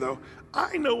easier, though.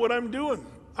 I know what I'm doing.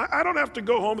 I don't have to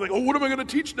go home and think, what am I going to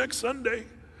teach next Sunday?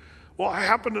 Well, I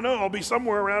happen to know I'll be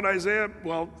somewhere around Isaiah,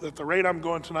 well, at the rate I'm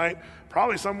going tonight,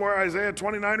 probably somewhere Isaiah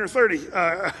 29 or 30,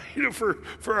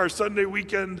 for our Sunday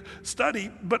weekend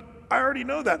study. But I already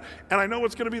know that. And I know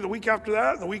what's going to be the week after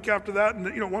that, and the week after that.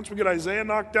 And, once we get Isaiah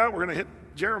knocked out, we're going to hit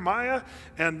Jeremiah.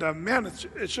 And, man,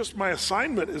 it's just my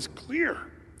assignment is clear.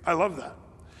 I love that.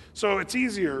 So it's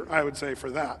easier, I would say, for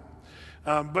that.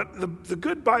 But the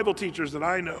good Bible teachers that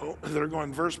I know that are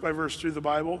going verse by verse through the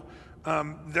Bible,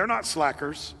 they're not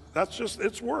slackers.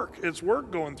 It's work. It's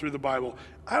work going through the Bible.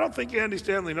 I don't think Andy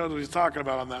Stanley knows what he's talking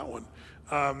about on that one.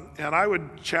 And I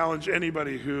would challenge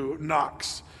anybody who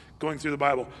knocks going through the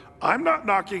Bible. I'm not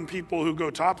knocking people who go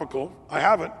topical. I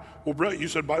haven't. Well, Brett, you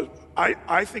said Bible.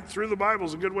 I think through the Bible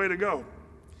is a good way to go.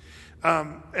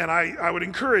 And I would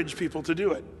encourage people to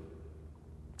do it.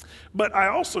 But I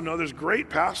also know there's great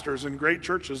pastors and great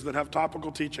churches that have topical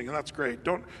teaching, and that's great.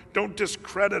 Don't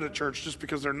discredit a church just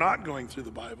because they're not going through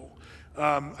the Bible.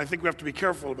 I think we have to be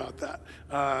careful about that.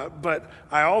 But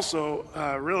I also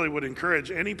really would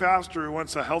encourage any pastor who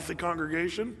wants a healthy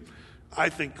congregation. I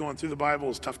think going through the Bible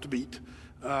is tough to beat,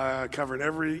 covering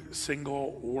every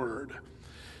single word.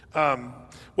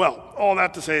 Well, all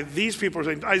that to say, these people are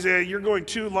saying, Isaiah, you're going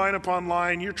too line upon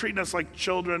line. You're treating us like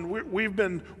children. We've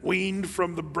been weaned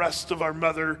from the breast of our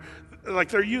mother. Like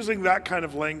they're using that kind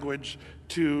of language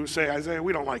to say, Isaiah,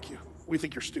 we don't like you. We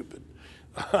think you're stupid.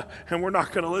 And we're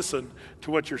not going to listen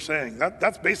to what you're saying.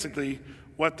 That's basically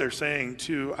what they're saying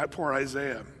to poor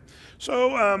Isaiah.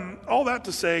 So all that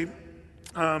to say,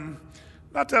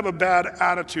 not to have a bad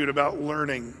attitude about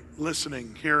learning,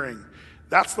 listening, hearing.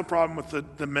 That's the problem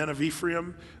with the men of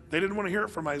Ephraim. They didn't want to hear it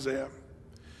from Isaiah.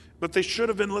 But they should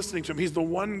have been listening to him. He's the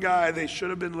one guy they should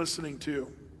have been listening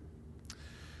to.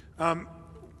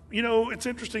 It's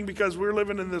interesting because we're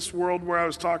living in this world where I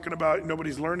was talking about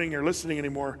nobody's learning or listening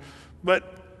anymore.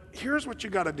 But here's what you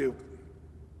got to do.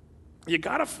 You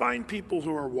got to find people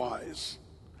who are wise.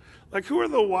 Like, who are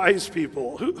the wise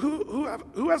people?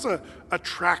 Who has a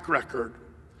track record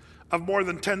of more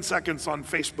than 10 seconds on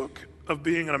Facebook of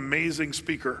being an amazing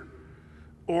speaker,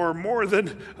 or more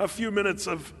than a few minutes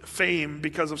of fame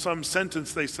because of some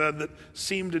sentence they said that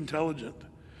seemed intelligent?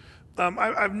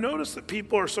 I've noticed that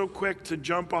people are so quick to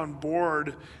jump on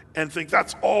board and think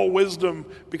that's all wisdom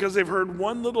because they've heard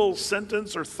one little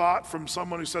sentence or thought from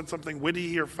someone who said something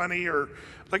witty or funny, or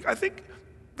like, I think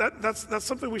that's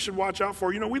something we should watch out for.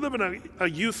 We live in a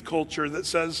youth culture that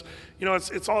says,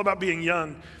 it's all about being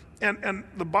young. And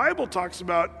the Bible talks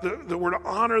about that we're to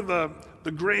honor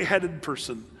the gray-headed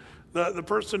person, the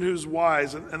person who's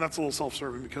wise, and that's a little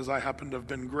self-serving because I happen to have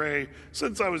been gray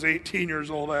since I was 18 years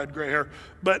old. I had gray hair.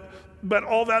 But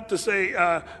all that to say,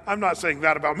 I'm not saying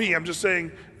that about me. I'm just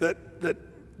saying that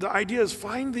the idea is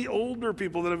find the older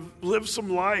people that have lived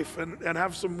some life and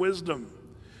have some wisdom.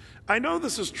 I know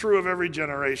this is true of every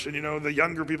generation. The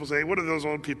younger people say, what do those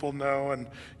old people know? And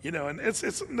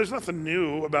there's nothing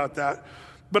new about that.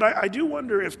 But I do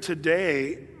wonder if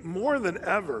today, more than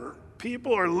ever,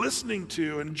 people are listening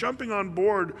to and jumping on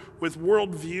board with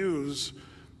worldviews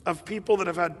of people that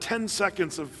have had 10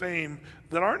 seconds of fame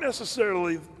that aren't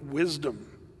necessarily wisdom.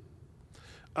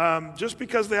 Just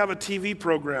because they have a TV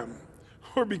program,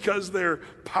 or because they're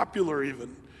popular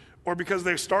even, or because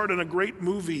they starred in a great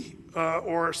movie,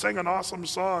 or sang an awesome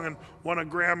song and won a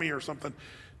Grammy or something.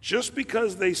 Just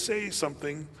because they say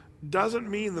something doesn't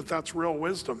mean that that's real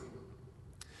wisdom.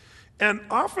 And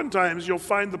oftentimes you'll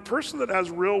find the person that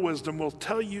has real wisdom will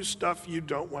tell you stuff you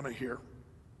don't want to hear.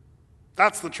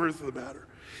 That's the truth of the matter.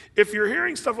 If you're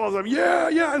hearing stuff all the time,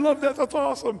 yeah, I love that, that's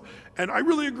awesome, and I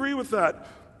really agree with that,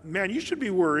 man, you should be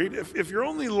worried. If you're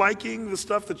only liking the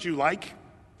stuff that you like,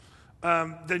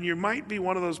 then you might be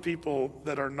one of those people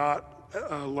that are not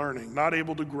learning, not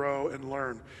able to grow and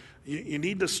learn. You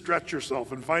need to stretch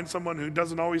yourself and find someone who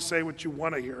doesn't always say what you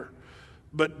want to hear,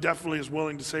 but definitely is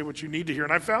willing to say what you need to hear.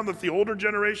 And I found that the older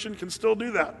generation can still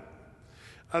do that.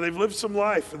 They've lived some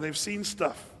life and they've seen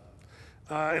stuff.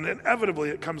 And inevitably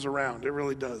it comes around. It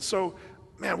really does. So,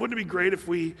 man, wouldn't it be great if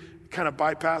we kind of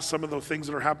bypass some of the things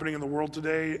that are happening in the world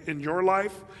today in your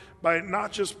life by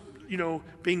not just,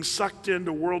 being sucked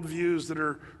into worldviews that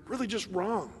are really just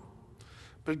wrong,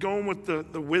 but going with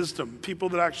the wisdom, people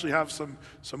that actually have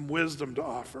some wisdom to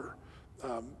offer.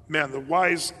 The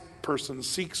wise person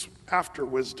seeks after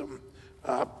wisdom,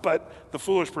 but the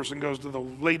foolish person goes to the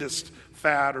latest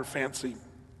fad or fancy.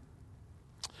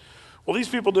 Well, these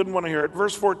people didn't want to hear it.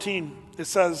 Verse 14, it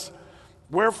says,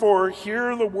 "Wherefore,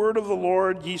 hear the word of the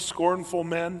Lord, ye scornful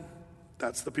men."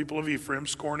 That's the people of Ephraim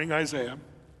scorning Isaiah.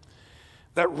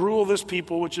 "That rule this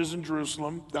people which is in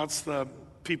Jerusalem." That's the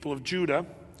people of Judah.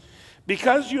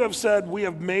 "Because you have said, we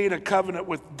have made a covenant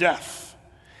with death,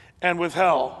 and with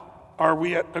hell are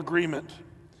we at agreement.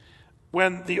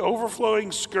 When the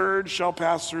overflowing scourge shall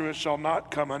pass through, it shall not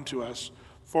come unto us.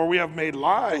 For we have made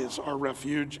lies our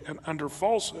refuge, and under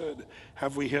falsehood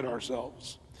have we hid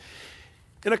ourselves."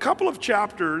 In a couple of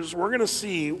chapters, we're going to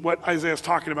see what Isaiah is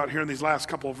talking about here in these last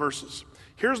couple of verses.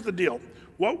 Here's the deal.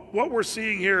 What we're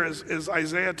seeing here is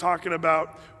Isaiah talking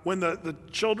about when the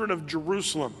children of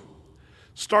Jerusalem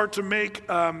start to make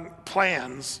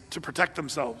plans to protect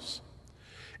themselves.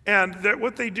 And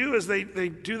what they do is they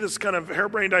do this kind of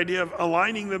harebrained idea of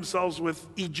aligning themselves with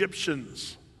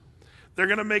Egyptians. They're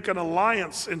going to make an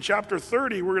alliance. In chapter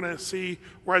 30, we're going to see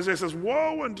where Isaiah says,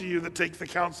 "Woe unto you that take the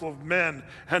counsel of men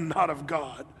and not of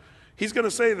God." He's going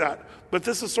to say that. But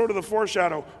this is sort of the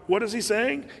foreshadow. What is he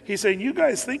saying? He's saying, you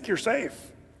guys think you're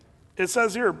safe. It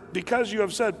says here, "Because you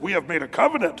have said, we have made a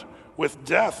covenant with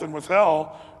death and with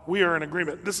hell, we are in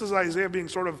agreement." This is Isaiah being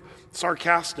sort of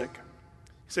sarcastic.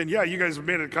 He's saying, yeah, you guys have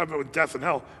made a covenant with death and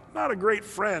hell. Not a great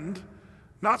friend.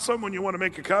 Not someone you want to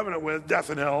make a covenant with,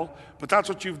 death and hell, but that's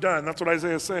what you've done. That's what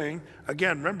Isaiah is saying.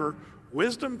 Again, remember,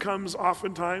 wisdom comes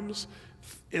oftentimes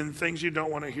in things you don't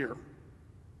want to hear.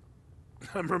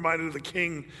 I'm reminded of the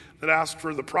king that asked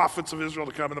for the prophets of Israel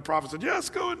to come, and the prophet said, yes,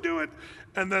 go and do it.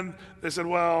 And then they said,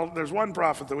 well, there's one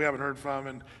prophet that we haven't heard from,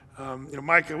 and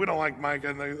Micah, we don't like Micah,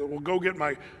 and they will go get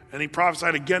Micah. And he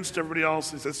prophesied against everybody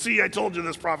else. He said, see, I told you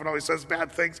this prophet always says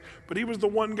bad things, but he was the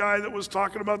one guy that was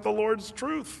talking about the Lord's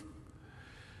truth.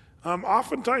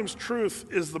 Oftentimes truth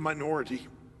is the minority,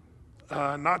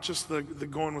 not just the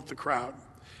going with the crowd.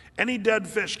 Any dead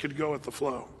fish could go with the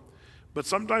flow, but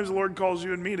sometimes the Lord calls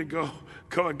you and me to go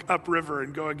upriver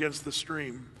and go against the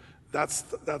stream.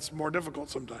 That's more difficult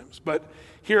sometimes. But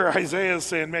here Isaiah is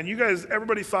saying, man, you guys,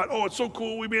 everybody thought, oh, it's so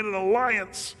cool, we made an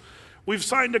alliance. We've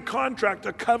signed a contract,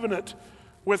 a covenant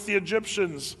with the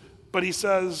Egyptians. But he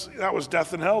says, that was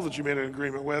death and hell that you made an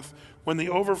agreement with. When the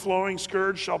overflowing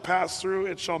scourge shall pass through,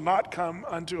 it shall not come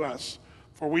unto us.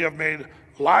 For we have made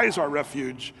lies our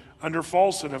refuge. Under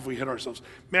falsehood have we hid ourselves.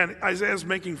 Man, Isaiah's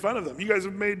making fun of them. You guys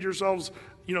have made yourselves,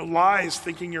 lies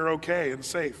thinking you're okay and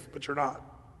safe, but you're not.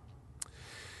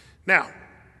 Now,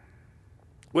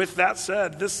 with that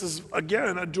said, this is,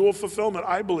 again, a dual fulfillment,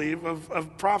 I believe,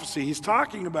 of prophecy. He's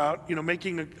talking about,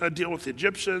 making a deal with the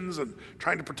Egyptians and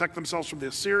trying to protect themselves from the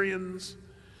Assyrians.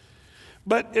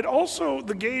 But it also,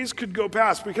 the gaze could go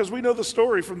past, because we know the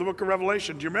story from the book of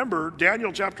Revelation. Do you remember,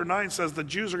 Daniel chapter 9 says the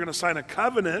Jews are going to sign a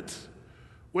covenant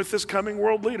with this coming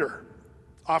world leader,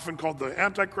 often called the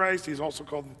Antichrist. He's also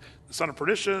called the son of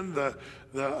perdition, the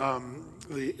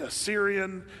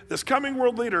Assyrian. This coming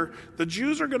world leader, the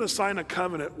Jews are going to sign a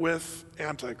covenant with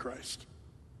Antichrist.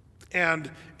 And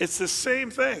it's the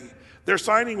same thing. They're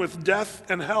signing with death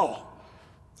and hell.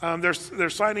 They're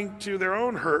signing to their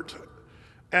own hurt.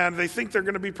 And they think they're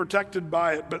going to be protected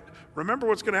by it. But remember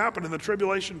what's going to happen in the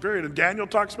tribulation period. And Daniel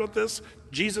talks about this.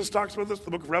 Jesus talks about this.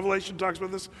 The book of Revelation talks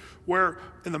about this. Where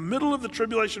in the middle of the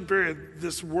tribulation period,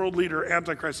 this world leader,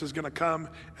 Antichrist, is going to come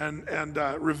and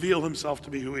reveal himself to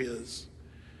be who he is.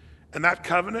 And that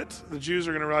covenant, the Jews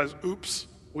are going to realize, oops,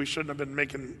 we shouldn't have been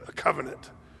making a covenant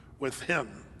with him.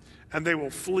 and they will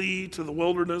flee to the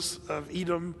wilderness of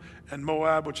Edom and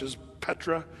Moab, which is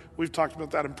Petra. We've talked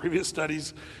about that in previous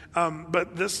studies.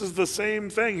 But this is the same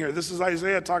thing here. This is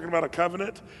Isaiah talking about a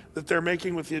covenant that they're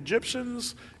making with the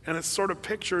Egyptians, and it sort of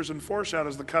pictures and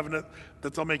foreshadows the covenant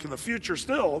that they'll make in the future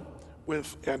still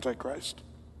with Antichrist.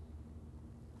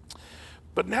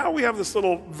 But now we have this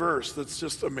little verse that's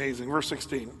just amazing. Verse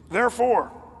 16.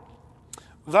 Therefore,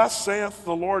 thus saith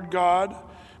the Lord God,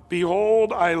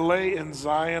 behold, I lay in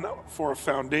Zion for a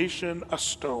foundation a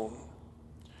stone,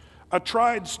 a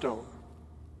tried stone,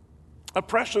 a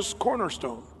precious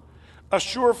cornerstone, a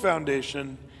sure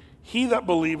foundation. He that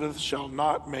believeth shall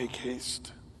not make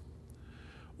haste.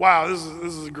 Wow, this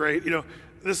is great.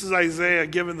 This is Isaiah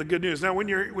giving the good news. Now,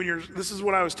 this is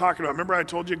what I was talking about. Remember, I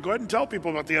told you, go ahead and tell people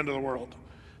about the end of the world.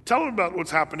 Tell them about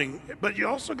what's happening, but you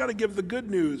also got to give the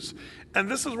good news. And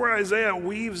this is where Isaiah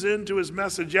weaves into his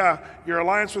message. Yeah, your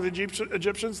alliance with the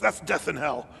Egyptians, that's death and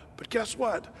hell. But guess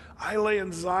what? I lay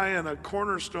in Zion a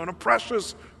cornerstone, a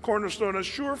precious cornerstone, a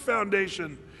sure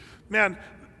foundation. Man,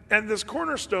 and this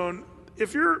cornerstone,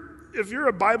 if you're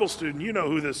a Bible student, you know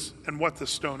who this and what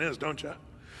this stone is, don't you?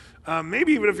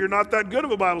 Maybe even if you're not that good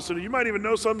of a Bible student, you might even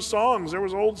know some songs. There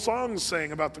was old songs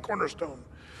saying about the cornerstone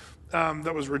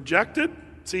that was rejected.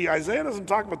 See, Isaiah doesn't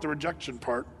talk about the rejection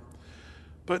part,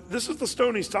 but this is the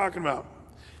stone he's talking about.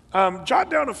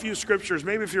 Jot down a few scriptures.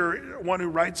 Maybe if you're one who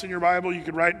writes in your Bible, you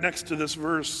could write next to this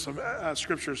verse some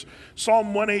scriptures.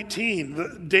 Psalm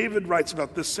 118, David writes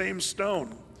about this same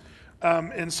stone.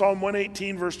 In Psalm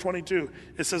 118, verse 22,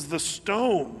 it says, the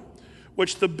stone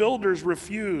which the builders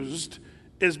refused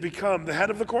is become the head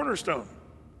of the cornerstone,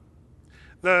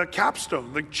 the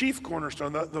capstone, the chief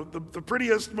cornerstone, the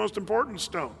prettiest, most important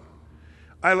stone.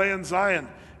 I lay in Zion,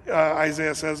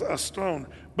 Isaiah says, a stone,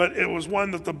 but it was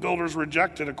one that the builders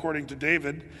rejected, according to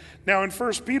David. Now in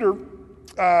 1 Peter,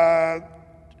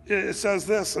 it says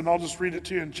this, and I'll just read it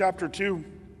to you in chapter 2,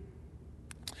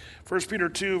 1 Peter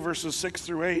 2, verses 6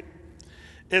 through 8.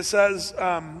 It says,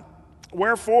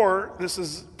 wherefore, this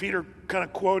is Peter kind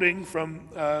of quoting from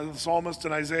the psalmist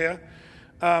in Isaiah.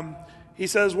 He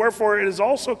says, wherefore it is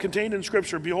also contained in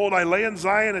Scripture, behold, I lay in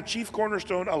Zion a chief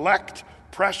cornerstone, elect,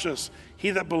 precious. He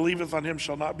that believeth on him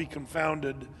shall not be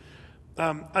confounded.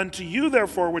 Unto you,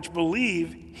 therefore, which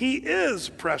believe, he is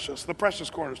precious, the precious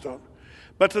cornerstone.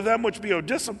 But to them which be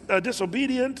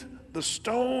disobedient, the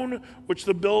stone which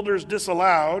the builders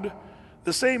disallowed,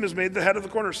 the same is made the head of the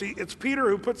corner. See, it's Peter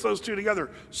who puts those two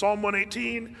together. Psalm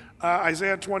 118,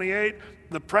 Isaiah 28,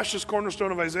 the precious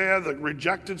cornerstone of Isaiah, the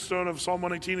rejected stone of Psalm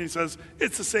 118. He says,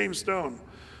 it's the same stone.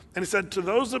 And he said, to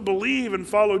those that believe and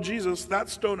follow Jesus, that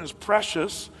stone is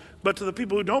precious. But to the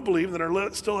people who don't believe, that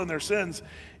are still in their sins,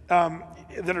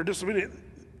 that are disobedient,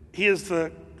 he is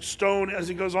the stone, as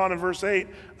he goes on in verse 8,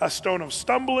 a stone of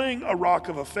stumbling, a rock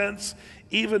of offense,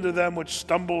 even to them which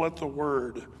stumble at the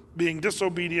word, being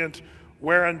disobedient,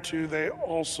 whereunto they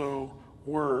also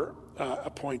were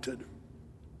appointed.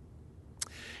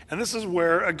 And this is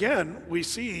where, again, we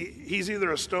see he's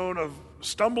either a stone of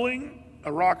stumbling,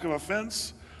 a rock of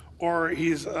offense, or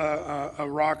he's a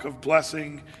rock of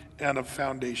blessing and of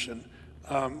foundation,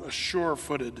 a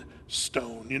sure-footed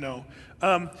stone,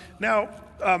 Now,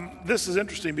 this is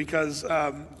interesting because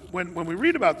when we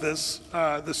read about this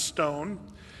stone,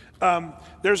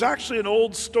 there's actually an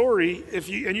old story,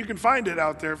 and you can find it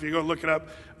out there if you go look it up.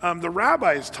 The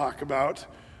rabbis talk about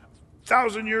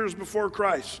 1,000 years before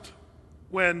Christ,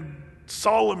 when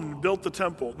Solomon built the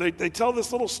temple. They tell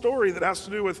this little story that has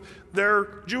to do with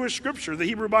their Jewish scripture, the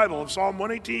Hebrew Bible of Psalm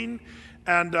 118,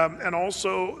 and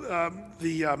also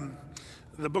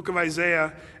the book of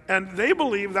Isaiah. And they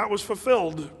believe that was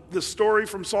fulfilled. The story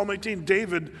from Psalm 18,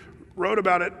 David wrote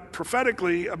about it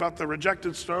prophetically, about the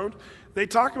rejected stone. They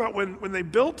talk about when they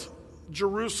built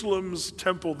Jerusalem's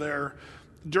temple there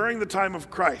during the time of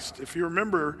Christ. If you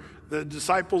remember, the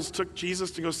disciples took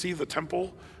Jesus to go see the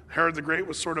temple. Herod the Great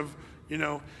was sort of,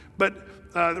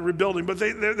 but the rebuilding. But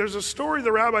there's a story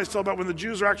the rabbis tell about when the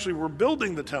Jews actually were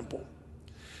building the temple,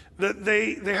 that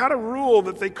they had a rule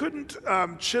that they couldn't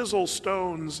chisel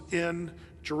stones in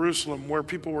Jerusalem where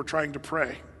people were trying to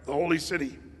pray, the holy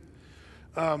city.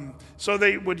 So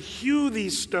they would hew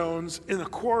these stones in a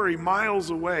quarry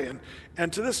miles away.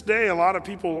 And to this day, a lot of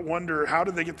people wonder, how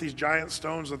did they get these giant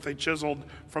stones that they chiseled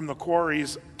from the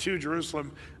quarries to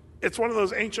Jerusalem? It's one of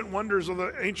those ancient wonders of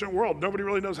the ancient world. Nobody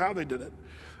really knows how they did it,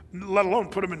 let alone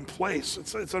put them in place.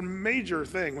 It's a major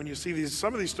thing when you see these.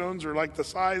 Some of these stones are like the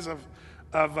size of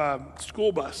a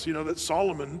school bus, that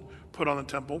Solomon put on the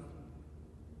temple.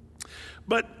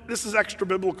 But this is extra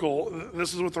biblical.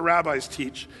 This is what the rabbis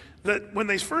teach. That when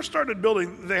they first started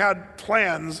building, they had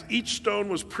plans. Each stone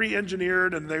was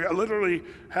pre-engineered, and they literally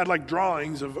had like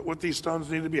drawings of what these stones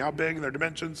needed to be, how big, and their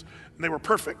dimensions, and they were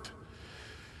perfect.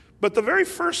 But the very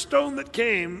first stone that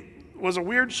came was a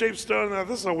weird shaped stone. Now,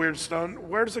 this is a weird stone.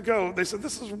 Where does it go? They said,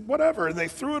 this is whatever. And they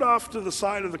threw it off to the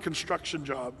side of the construction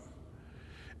job.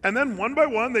 And then one by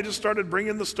one, they just started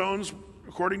bringing the stones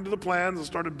according to the plans and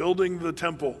started building the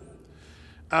temple.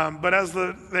 But as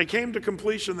they came to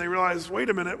completion, they realized, wait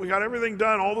a minute, we got everything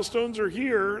done. All the stones are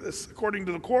here, according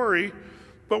to the quarry,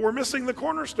 but we're missing the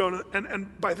cornerstone.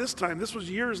 And by this time, this was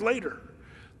years later,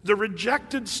 the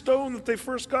rejected stone that they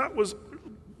first got was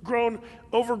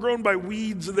overgrown by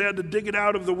weeds, and they had to dig it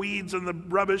out of the weeds and the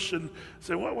rubbish and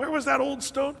say, where was that old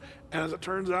stone? And as it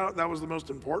turns out, that was the most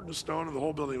important stone of the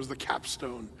whole building. It was the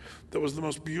capstone that was the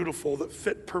most beautiful, that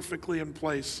fit perfectly in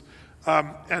place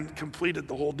and completed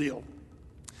the whole deal.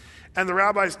 And the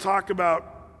rabbis talk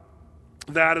about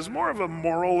that as more of a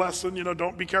moral lesson.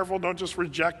 Don't be careful. Don't just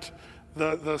reject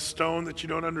the stone that you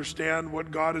don't understand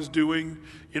what God is doing.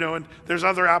 And there's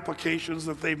other applications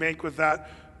that they make with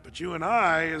that. But you and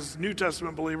I, as New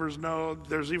Testament believers, know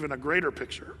there's even a greater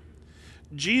picture.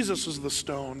 Jesus is the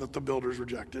stone that the builders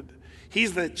rejected.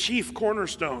 He's the chief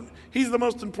cornerstone. He's the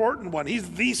most important one. He's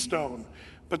the stone.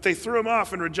 But they threw him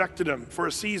off and rejected him for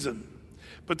a season.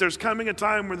 But there's coming a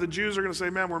time where the Jews are going to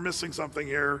say, man, we're missing something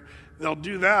here. They'll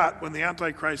do that when the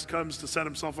Antichrist comes to set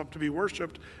himself up to be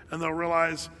worshiped, and they'll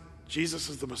realize Jesus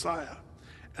is the Messiah.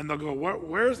 And they'll go,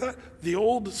 where is that? The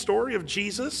old story of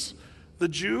Jesus, the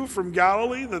Jew from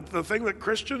Galilee, the thing that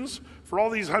Christians for all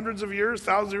these hundreds of years,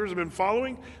 thousands of years have been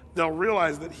following, they'll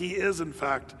realize that he is in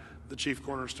fact the chief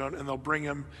cornerstone, and they'll bring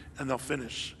him and they'll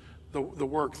finish the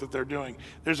work that they're doing.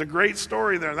 There's a great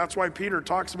story there. That's why Peter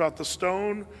talks about the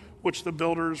stone which the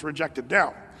builders rejected.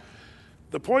 Now,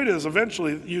 the point is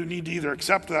eventually you need to either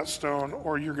accept that stone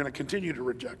or you're going to continue to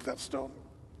reject that stone.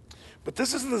 But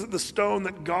this is the stone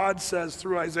that God says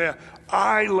through Isaiah,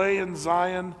 I lay in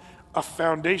Zion a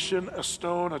foundation, a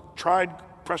stone, a tried,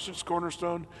 precious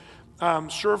cornerstone,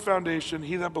 sure foundation.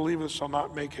 He that believeth shall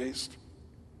not make haste.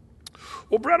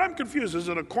 Well, Brett, I'm confused. Is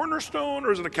it a cornerstone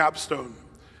or is it a capstone?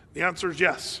 The answer is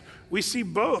yes. We see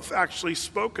both actually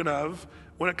spoken of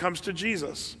when it comes to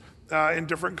Jesus in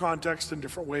different contexts, in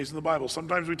different ways in the Bible.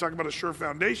 Sometimes we talk about a sure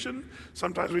foundation.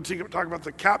 Sometimes we talk about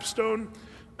the capstone.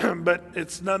 But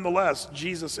it's nonetheless,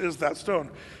 Jesus is that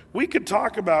stone. We could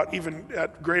talk about, even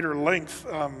at greater length,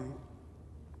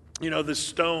 this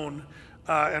stone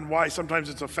and why sometimes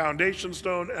it's a foundation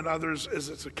stone and others is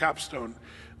it's a capstone.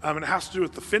 It has to do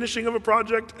with the finishing of a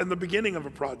project and the beginning of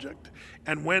a project,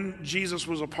 and when Jesus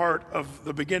was a part of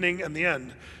the beginning and the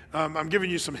end. I'm giving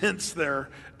you some hints there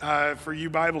for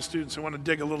you Bible students who want to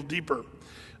dig a little deeper.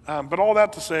 But all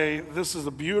that to say, this is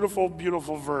a beautiful,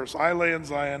 beautiful verse. I lay in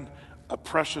Zion a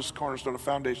precious cornerstone, a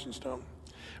foundation stone.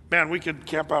 Man, we could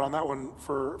camp out on that one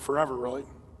for forever, really.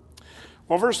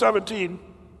 Well, verse 17,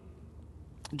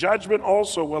 judgment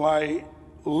also will I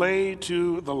lay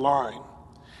to the line,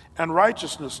 and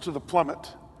righteousness to the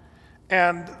plummet,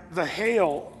 and the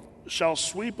hail shall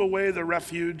sweep away the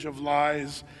refuge of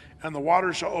lies, and the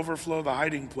water shall overflow the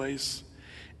hiding place.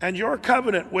 And your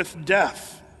covenant with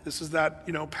death, this is that,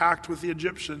 pact with the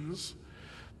Egyptians,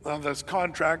 this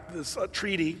contract, this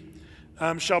treaty,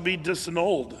 shall be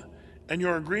disannulled, and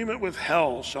your agreement with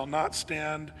hell shall not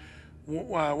stand.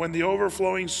 When the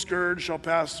overflowing scourge shall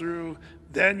pass through,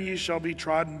 then ye shall be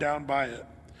trodden down by it.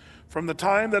 From the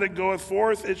time that it goeth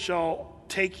forth, it shall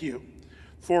take you.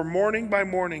 For morning by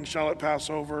morning shall it pass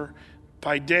over.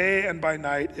 By day and by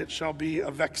night it shall be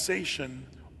a vexation,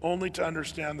 only to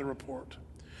understand the report.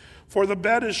 For the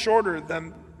bed is shorter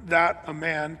than that a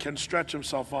man can stretch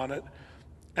himself on it,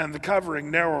 and the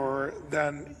covering narrower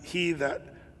than he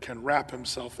that can wrap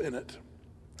himself in it.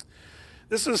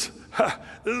 This is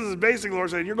basically the Lord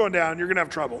saying, you're going down, you're going to have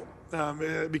trouble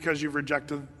because you've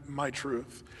rejected my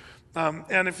truth.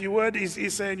 And if you would,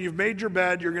 he's saying you've made your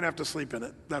bed, you're going to have to sleep in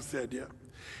it. That's the idea.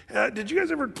 Did you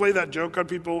guys ever play that joke on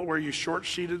people where you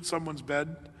short-sheeted someone's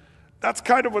bed? That's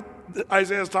kind of what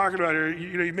Isaiah's talking about here.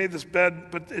 You made this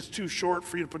bed, but it's too short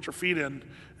for you to put your feet in,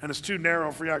 and it's too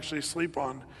narrow for you to actually sleep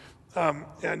on.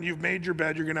 And you've made your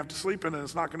bed, you're going to have to sleep in it, and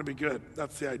it's not going to be good.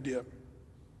 That's the idea.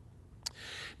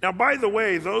 Now, by the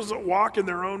way, those that walk in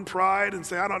their own pride and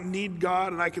say, I don't need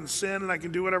God, and I can sin, and I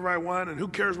can do whatever I want, and who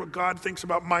cares what God thinks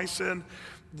about my sin,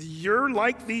 you're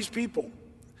like these people.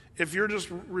 If you're just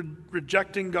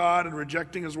rejecting God and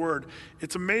rejecting his word,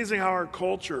 it's amazing how our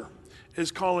culture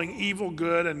is calling evil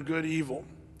good and good evil.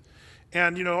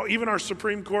 And, even our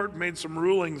Supreme Court made some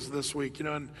rulings this week,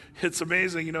 and it's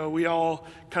amazing. We all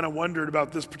kind of wondered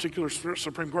about this particular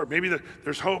Supreme Court. Maybe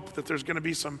there's hope that there's going to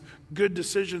be some good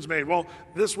decisions made. Well,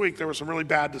 this week there were some really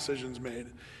bad decisions made,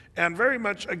 and very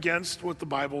much against what the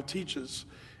Bible teaches.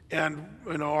 And,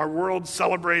 our world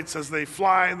celebrates as they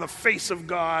fly in the face of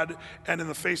God and in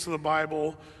the face of the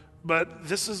Bible. But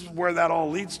this is where that all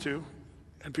leads to.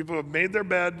 And people have made their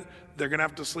bed, they're going to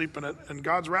have to sleep in it, and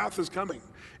God's wrath is coming.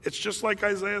 It's just like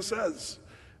Isaiah says.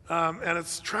 And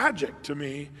it's tragic to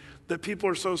me that people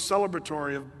are so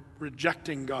celebratory of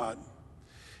rejecting God.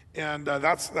 And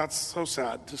that's so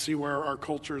sad to see where our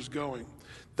culture is going.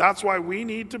 That's why we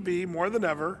need to be, more than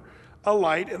ever, a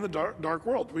light in the dark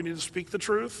world. We need to speak the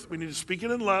truth. We need to speak it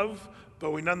in love,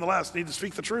 but we nonetheless need to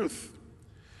speak the truth.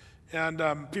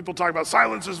 And people talk about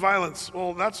silence is violence.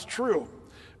 Well, that's true,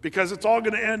 because it's all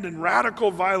going to end in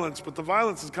radical violence, but the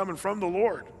violence is coming from the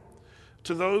Lord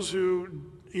to those who,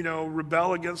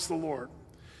 rebel against the Lord.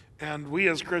 And we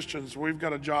as Christians, we've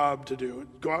got a job to do.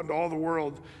 Go out into all the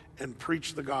world and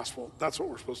preach the gospel. That's what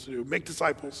we're supposed to do. Make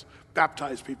disciples,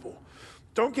 baptize people.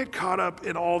 Don't get caught up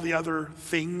in all the other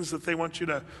things that they want you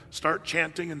to start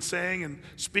chanting and saying and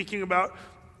speaking about.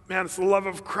 Man, it's the love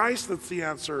of Christ that's the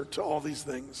answer to all these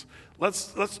things.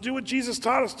 Let's do what Jesus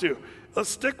taught us to. Let's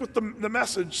stick with the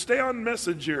message. Stay on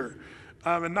message here,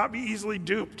 and not be easily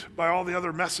duped by all the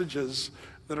other messages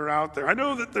that are out there. I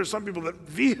know that there's some people that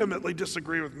vehemently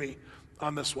disagree with me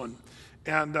on this one,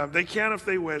 and they can if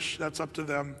they wish. That's up to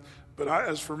them. But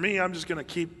as for me, I'm just going to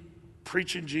keep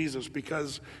preaching Jesus,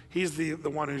 because he's the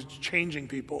one who's changing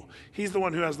people. He's the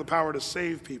one who has the power to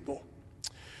save people.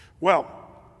 Well,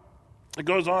 it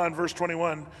goes on, verse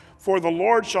 21, for the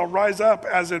Lord shall rise up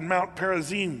as in Mount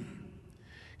Perazim.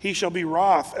 He shall be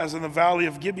wroth as in the valley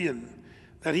of Gibeon,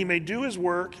 that he may do his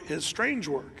work, his strange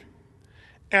work,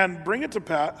 and bring to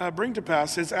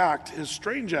pass his act, his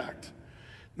strange act.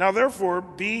 Now therefore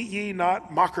be ye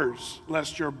not mockers,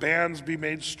 lest your bands be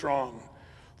made strong.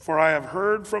 For I have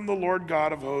heard from the Lord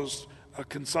God of hosts a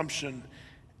consumption,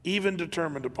 even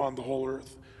determined upon the whole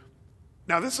earth.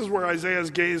 Now this is where Isaiah's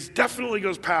gaze definitely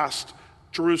goes past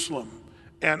Jerusalem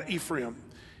and Ephraim.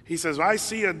 He says, I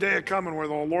see a day coming where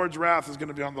the Lord's wrath is going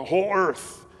to be on the whole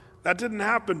earth. That didn't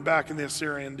happen back in the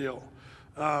Assyrian deal.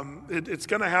 It's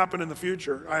going to happen in the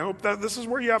future. I hope that this is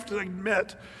where you have to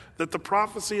admit that the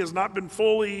prophecy has not been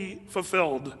fully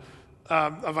fulfilled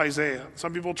of Isaiah.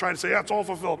 Some people try to say, yeah, it's all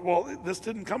fulfilled. Well, this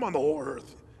didn't come on the whole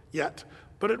earth yet,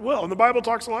 but it will. And the Bible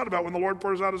talks a lot about when the Lord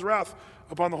pours out his wrath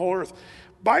upon the whole earth.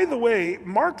 By the way,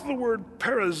 mark the word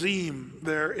perazim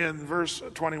there in verse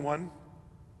 21,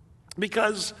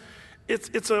 because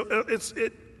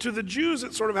to the Jews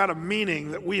it sort of had a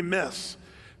meaning that we miss.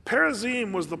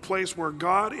 Perazim was the place where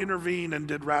God intervened and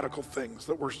did radical things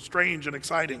that were strange and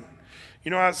exciting. You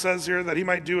know how it says here that he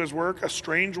might do his work, a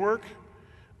strange work?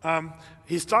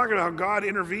 He's talking about how God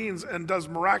intervenes and does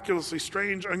miraculously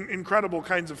strange and incredible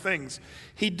kinds of things.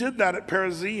 He did that at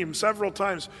Perazim several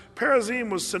times. Perazim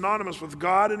was synonymous with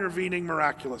God intervening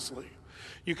miraculously.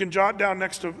 You can jot down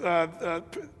next to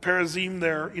Perazim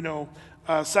there,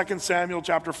 2 Samuel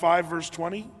chapter 5, verse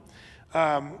 20,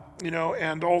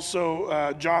 and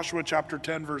also Joshua chapter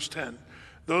 10, verse 10.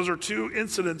 Those are two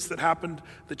incidents that happened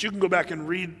that you can go back and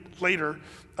read later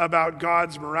about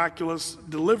God's miraculous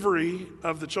delivery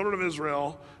of the children of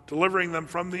Israel, delivering them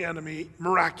from the enemy,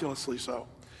 miraculously so.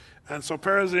 And so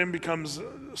Perazim becomes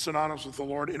synonymous with the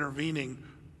Lord intervening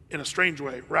in a strange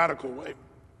way, radical way.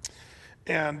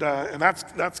 And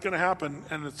that's going to happen,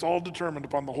 and it's all determined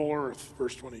upon the whole earth,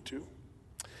 verse 22.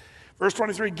 Verse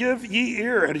 23, give ye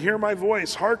ear and hear my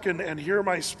voice, hearken and hear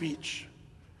my speech.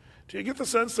 Do you get the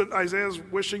sense that Isaiah's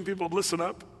wishing people would listen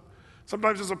up?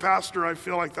 Sometimes as a pastor, I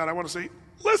feel like that. I want to say,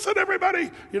 listen,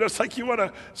 everybody. It's like you want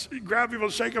to grab people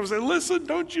and shake them and say, listen,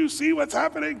 don't you see what's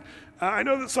happening? I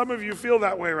know that some of you feel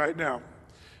that way right now.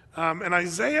 And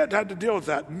Isaiah had to deal with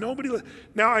that.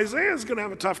 Now, Isaiah is going to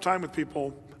have a tough time with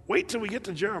people. Wait till we get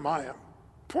to Jeremiah.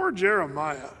 Poor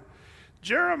Jeremiah.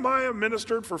 Jeremiah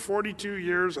ministered for 42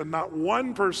 years, and not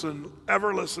one person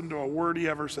ever listened to a word he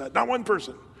ever said. Not one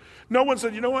person. No one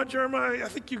said, you know what, Jeremiah, I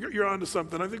think you're onto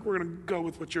something. I think we're going to go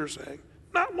with what you're saying.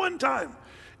 Not one time.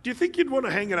 Do you think you'd want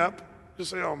to hang it up?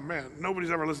 Just say, oh man,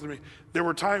 nobody's ever listened to me. There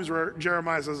were times where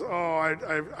Jeremiah says, I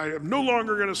am no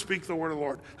longer going to speak the word of the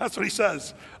Lord. That's what he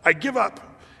says. I give up.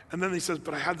 And then he says,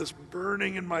 but I had this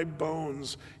burning in my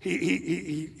bones.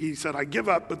 He said, I give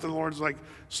up, but the Lord's like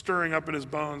stirring up in his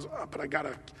bones. But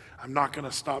I'm not going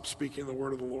to stop speaking the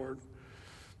word of the Lord.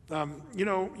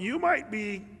 You might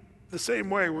be the same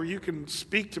way where you can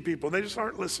speak to people. They just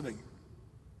aren't listening.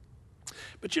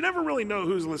 But you never really know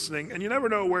who's listening, and you never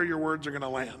know where your words are going to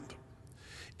land.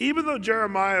 Even though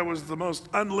Jeremiah was the most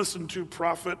unlistened to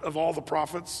prophet of all the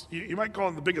prophets, you might call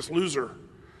him the biggest loser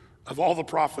of all the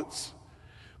prophets.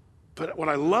 But what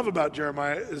I love about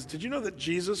Jeremiah is, did you know that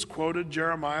Jesus quoted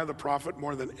Jeremiah the prophet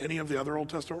more than any of the other Old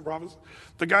Testament prophets?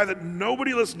 The guy that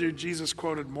nobody listened to, Jesus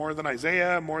quoted more than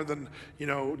Isaiah, more than,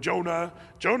 Jonah.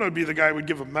 Jonah would be the guy who would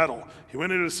give a medal. He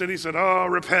went into the city, said, "Oh,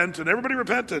 repent," and everybody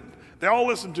repented. They all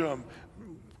listened to him.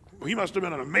 He must have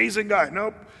been an amazing guy.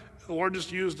 Nope, the Lord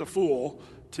just used a fool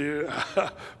to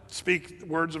speak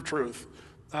words of truth.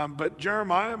 But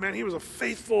Jeremiah, man, he was a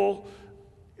faithful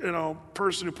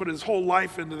person who put his whole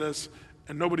life into this,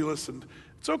 and nobody listened.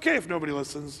 It's okay if nobody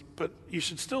listens, but you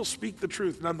should still speak the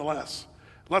truth nonetheless.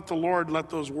 Let the Lord let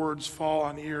those words fall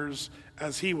on ears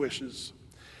as he wishes.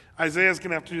 Isaiah's going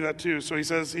to have to do that too. So he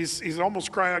says, he's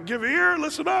almost crying out, "Give ear,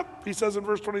 listen up." He says in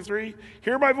verse 23,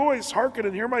 "Hear my voice, hearken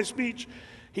and hear my speech."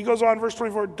 He goes on, verse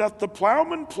 24, "Doth the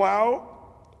plowman plow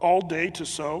all day to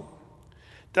sow?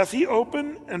 Doth he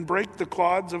open and break the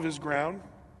clods of his ground?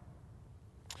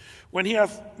 When he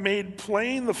hath made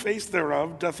plain the face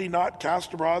thereof, doth he not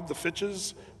cast abroad the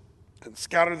fitches, and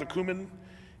scatter the cumin,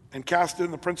 and cast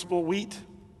in the principal wheat,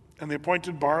 and the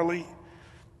appointed barley,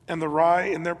 and the rye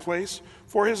in their place?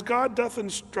 For his God doth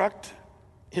instruct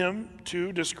him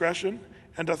to discretion,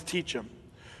 and doth teach him.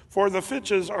 For the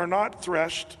fitches are not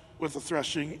threshed with a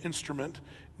threshing instrument,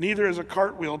 neither is a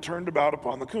cartwheel turned about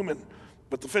upon the cumin,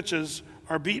 but the fitches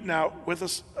are beaten out with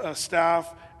a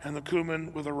staff, and the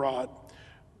cumin with a rod.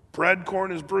 Bread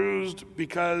corn is bruised,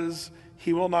 because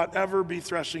he will not ever be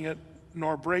threshing it,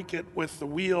 nor break it with the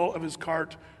wheel of his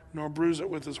cart, nor bruise it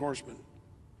with his horsemen."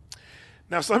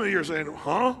 Now some of you are saying,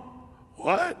 huh?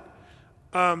 What?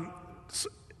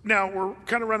 Now we're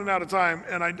kind of running out of time,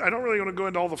 and I don't really want to go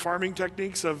into all the farming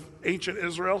techniques of ancient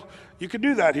Israel. You could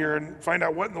do that here and find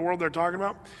out what in the world they're talking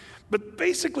about. But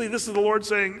basically, this is the Lord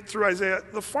saying through Isaiah,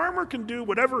 the farmer can do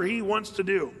whatever he wants to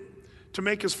do to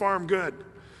make his farm good.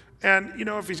 And,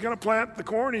 if he's going to plant the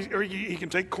corn, he can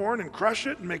take corn and crush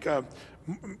it and make a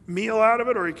meal out of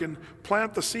it, or he can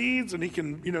plant the seeds and he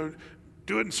can,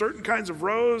 do it in certain kinds of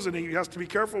rows, and he has to be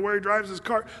careful where he drives his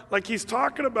cart. Like, he's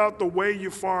talking about the way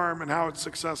you farm and how it's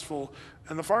successful,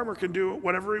 and the farmer can do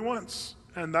whatever he wants,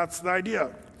 and that's the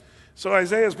idea. So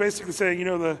Isaiah is basically saying,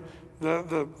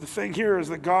 the thing here is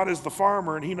that God is the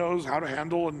farmer, and he knows how to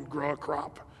handle and grow a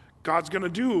crop. God's going to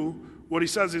do what he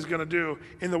says he's going to do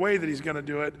in the way that he's going to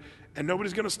do it, and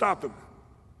nobody's going to stop him.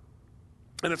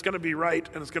 And it's going to be right,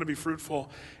 and it's going to be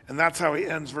fruitful. And that's how he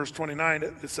ends verse 29.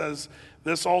 It says,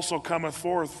 "This also cometh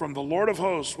forth from the Lord of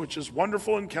hosts, which is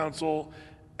wonderful in counsel,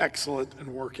 excellent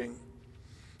in working."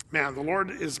 Man, the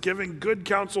Lord is giving good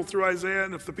counsel through Isaiah,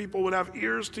 and if the people would have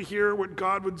ears to hear what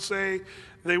God would say,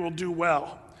 they will do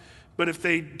well. But if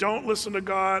they don't listen to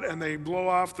God and they blow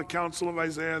off the counsel of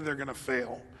Isaiah, they're going to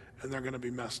fail, and they're going to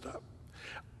be messed up.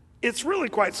 It's really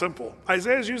quite simple.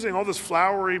 Isaiah's using all this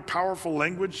flowery, powerful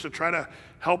language to try to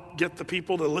help get the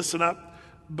people to listen up,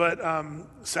 but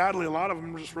sadly, a lot of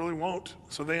them just really won't.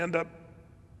 So they end up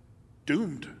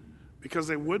doomed because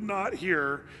they would not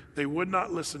hear, they would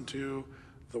not listen to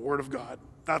the word of God.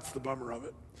 That's the bummer of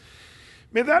it.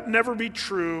 May that never be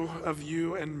true of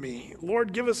you and me.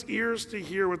 Lord, give us ears to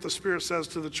hear what the Spirit says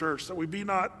to the church, that we be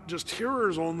not just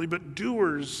hearers only, but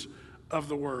doers of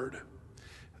the word.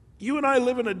 You and I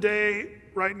live in a day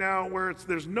right now where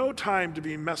there's no time to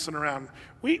be messing around.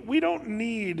 We don't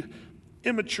need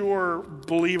immature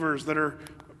believers that are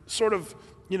sort of,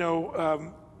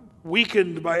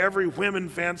 weakened by every whim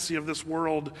and fancy of this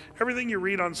world. Everything you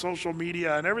read on social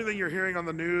media and everything you're hearing on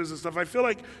the news and stuff. I feel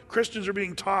like Christians are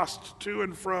being tossed to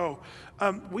and fro.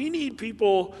 We need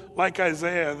people like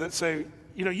Isaiah that say,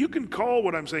 you can call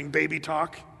what I'm saying baby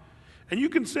talk, and you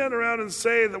can stand around and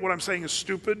say that what I'm saying is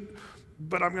stupid,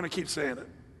 but I'm going to keep saying it.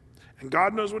 And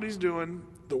God knows what he's doing.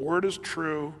 The word is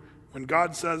true. When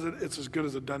God says it, it's as good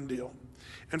as a done deal.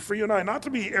 And for you and I, not to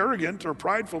be arrogant or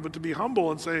prideful, but to be humble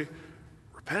and say,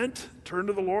 repent, turn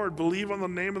to the Lord, believe on the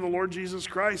name of the Lord Jesus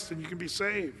Christ, and you can be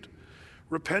saved.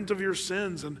 Repent of your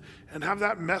sins and have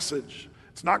that message.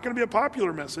 It's not going to be a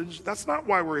popular message. That's not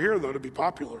why we're here, though, to be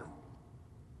popular.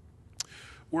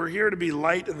 We're here to be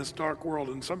light in this dark world,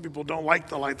 and some people don't like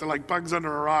the light. They're like bugs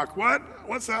under a rock. What?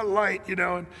 What's that light?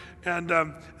 And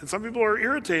some people are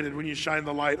irritated when you shine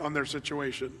the light on their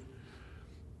situation.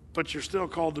 But you're still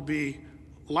called to be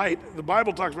light. The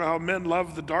Bible talks about how men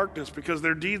love the darkness because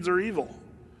their deeds are evil.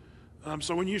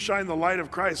 So when you shine the light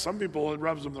of Christ, some people, it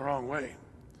rubs them the wrong way.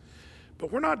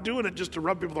 But we're not doing it just to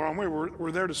rub people the wrong way.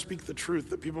 We're there to speak the truth,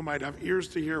 that people might have ears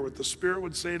to hear what the Spirit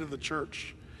would say to the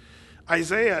church.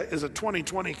 Isaiah is a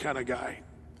 2020 kind of guy.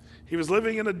 He was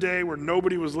living in a day where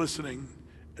nobody was listening,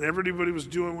 and everybody was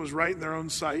doing was right in their own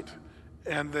sight.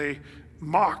 And they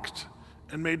mocked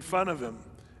and made fun of him.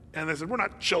 And they said, we're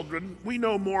not children. We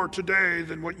know more today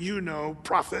than what you know,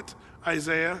 prophet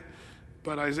Isaiah.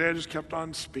 But Isaiah just kept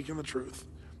on speaking the truth.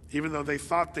 Even though they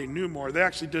thought they knew more, they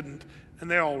actually didn't, and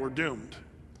they all were doomed.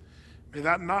 May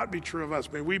that not be true of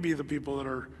us. May we be the people that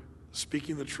are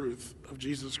speaking the truth of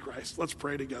Jesus Christ. Let's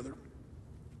pray together.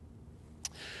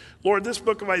 Lord, this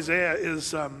book of Isaiah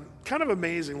is kind of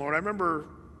amazing, Lord. I remember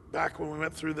back when we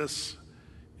went through this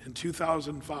in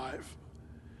 2005,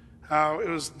 how it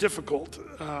was difficult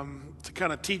to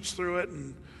kind of teach through it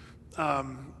and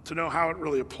to know how it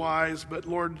really applies. But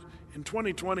Lord, in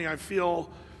 2020, I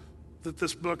feel that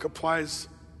this book applies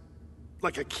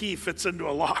like a key fits into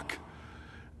a lock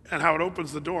and how it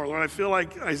opens the door. Lord, I feel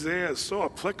like Isaiah is so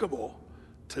applicable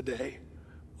today,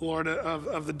 Lord,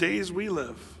 of the days we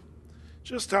live.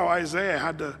 Just how Isaiah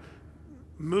had to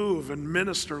move and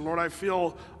minister. Lord, I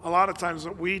feel a lot of times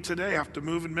that we today have to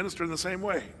move and minister in the same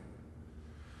way.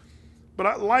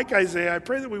 But like Isaiah, I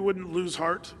pray that we wouldn't lose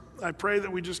heart. I pray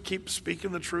that we just keep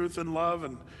speaking the truth in love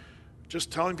and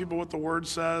just telling people what the word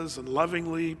says and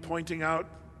lovingly pointing out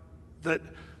that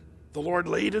the Lord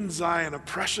laid in Zion a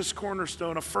precious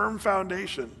cornerstone, a firm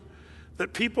foundation,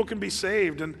 that people can be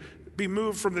saved and be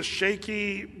moved from this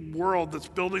shaky world that's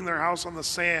building their house on the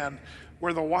sand,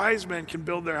 where the wise men can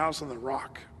build their house on the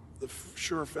rock, the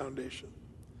sure foundation.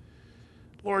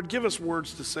 Lord, give us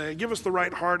words to say. Give us the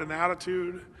right heart and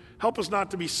attitude. Help us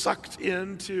not to be sucked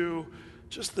into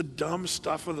just the dumb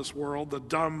stuff of this world, the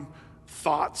dumb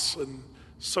thoughts and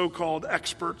so-called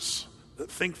experts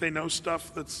that think they know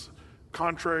stuff that's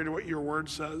contrary to what your word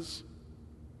says.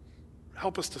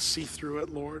 Help us to see through it,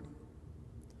 Lord.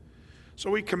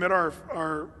 So we commit our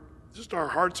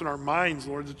hearts and our minds,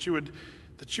 Lord, that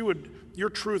your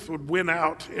truth would win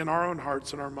out in our own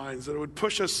hearts and our minds, that it would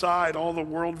push aside all the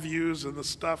worldviews and the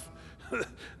stuff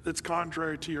that's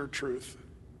contrary to your truth.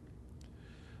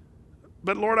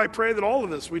 But Lord, I pray that all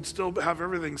of this, we'd still have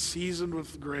everything seasoned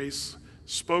with grace,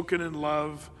 spoken in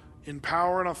love, in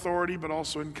power and authority, but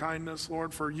also in kindness,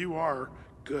 Lord, for you are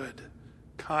good,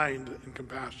 kind, and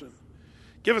compassionate.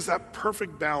 Give us that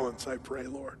perfect balance, I pray,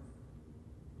 Lord.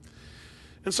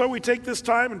 And so we take this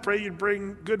time and pray you'd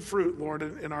bring good fruit, Lord,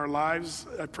 in our lives.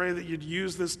 I pray that you'd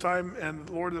use this time, and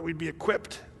Lord, that we'd be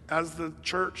equipped as the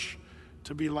church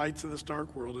to be lights in this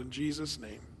dark world. In Jesus'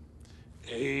 name,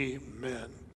 amen.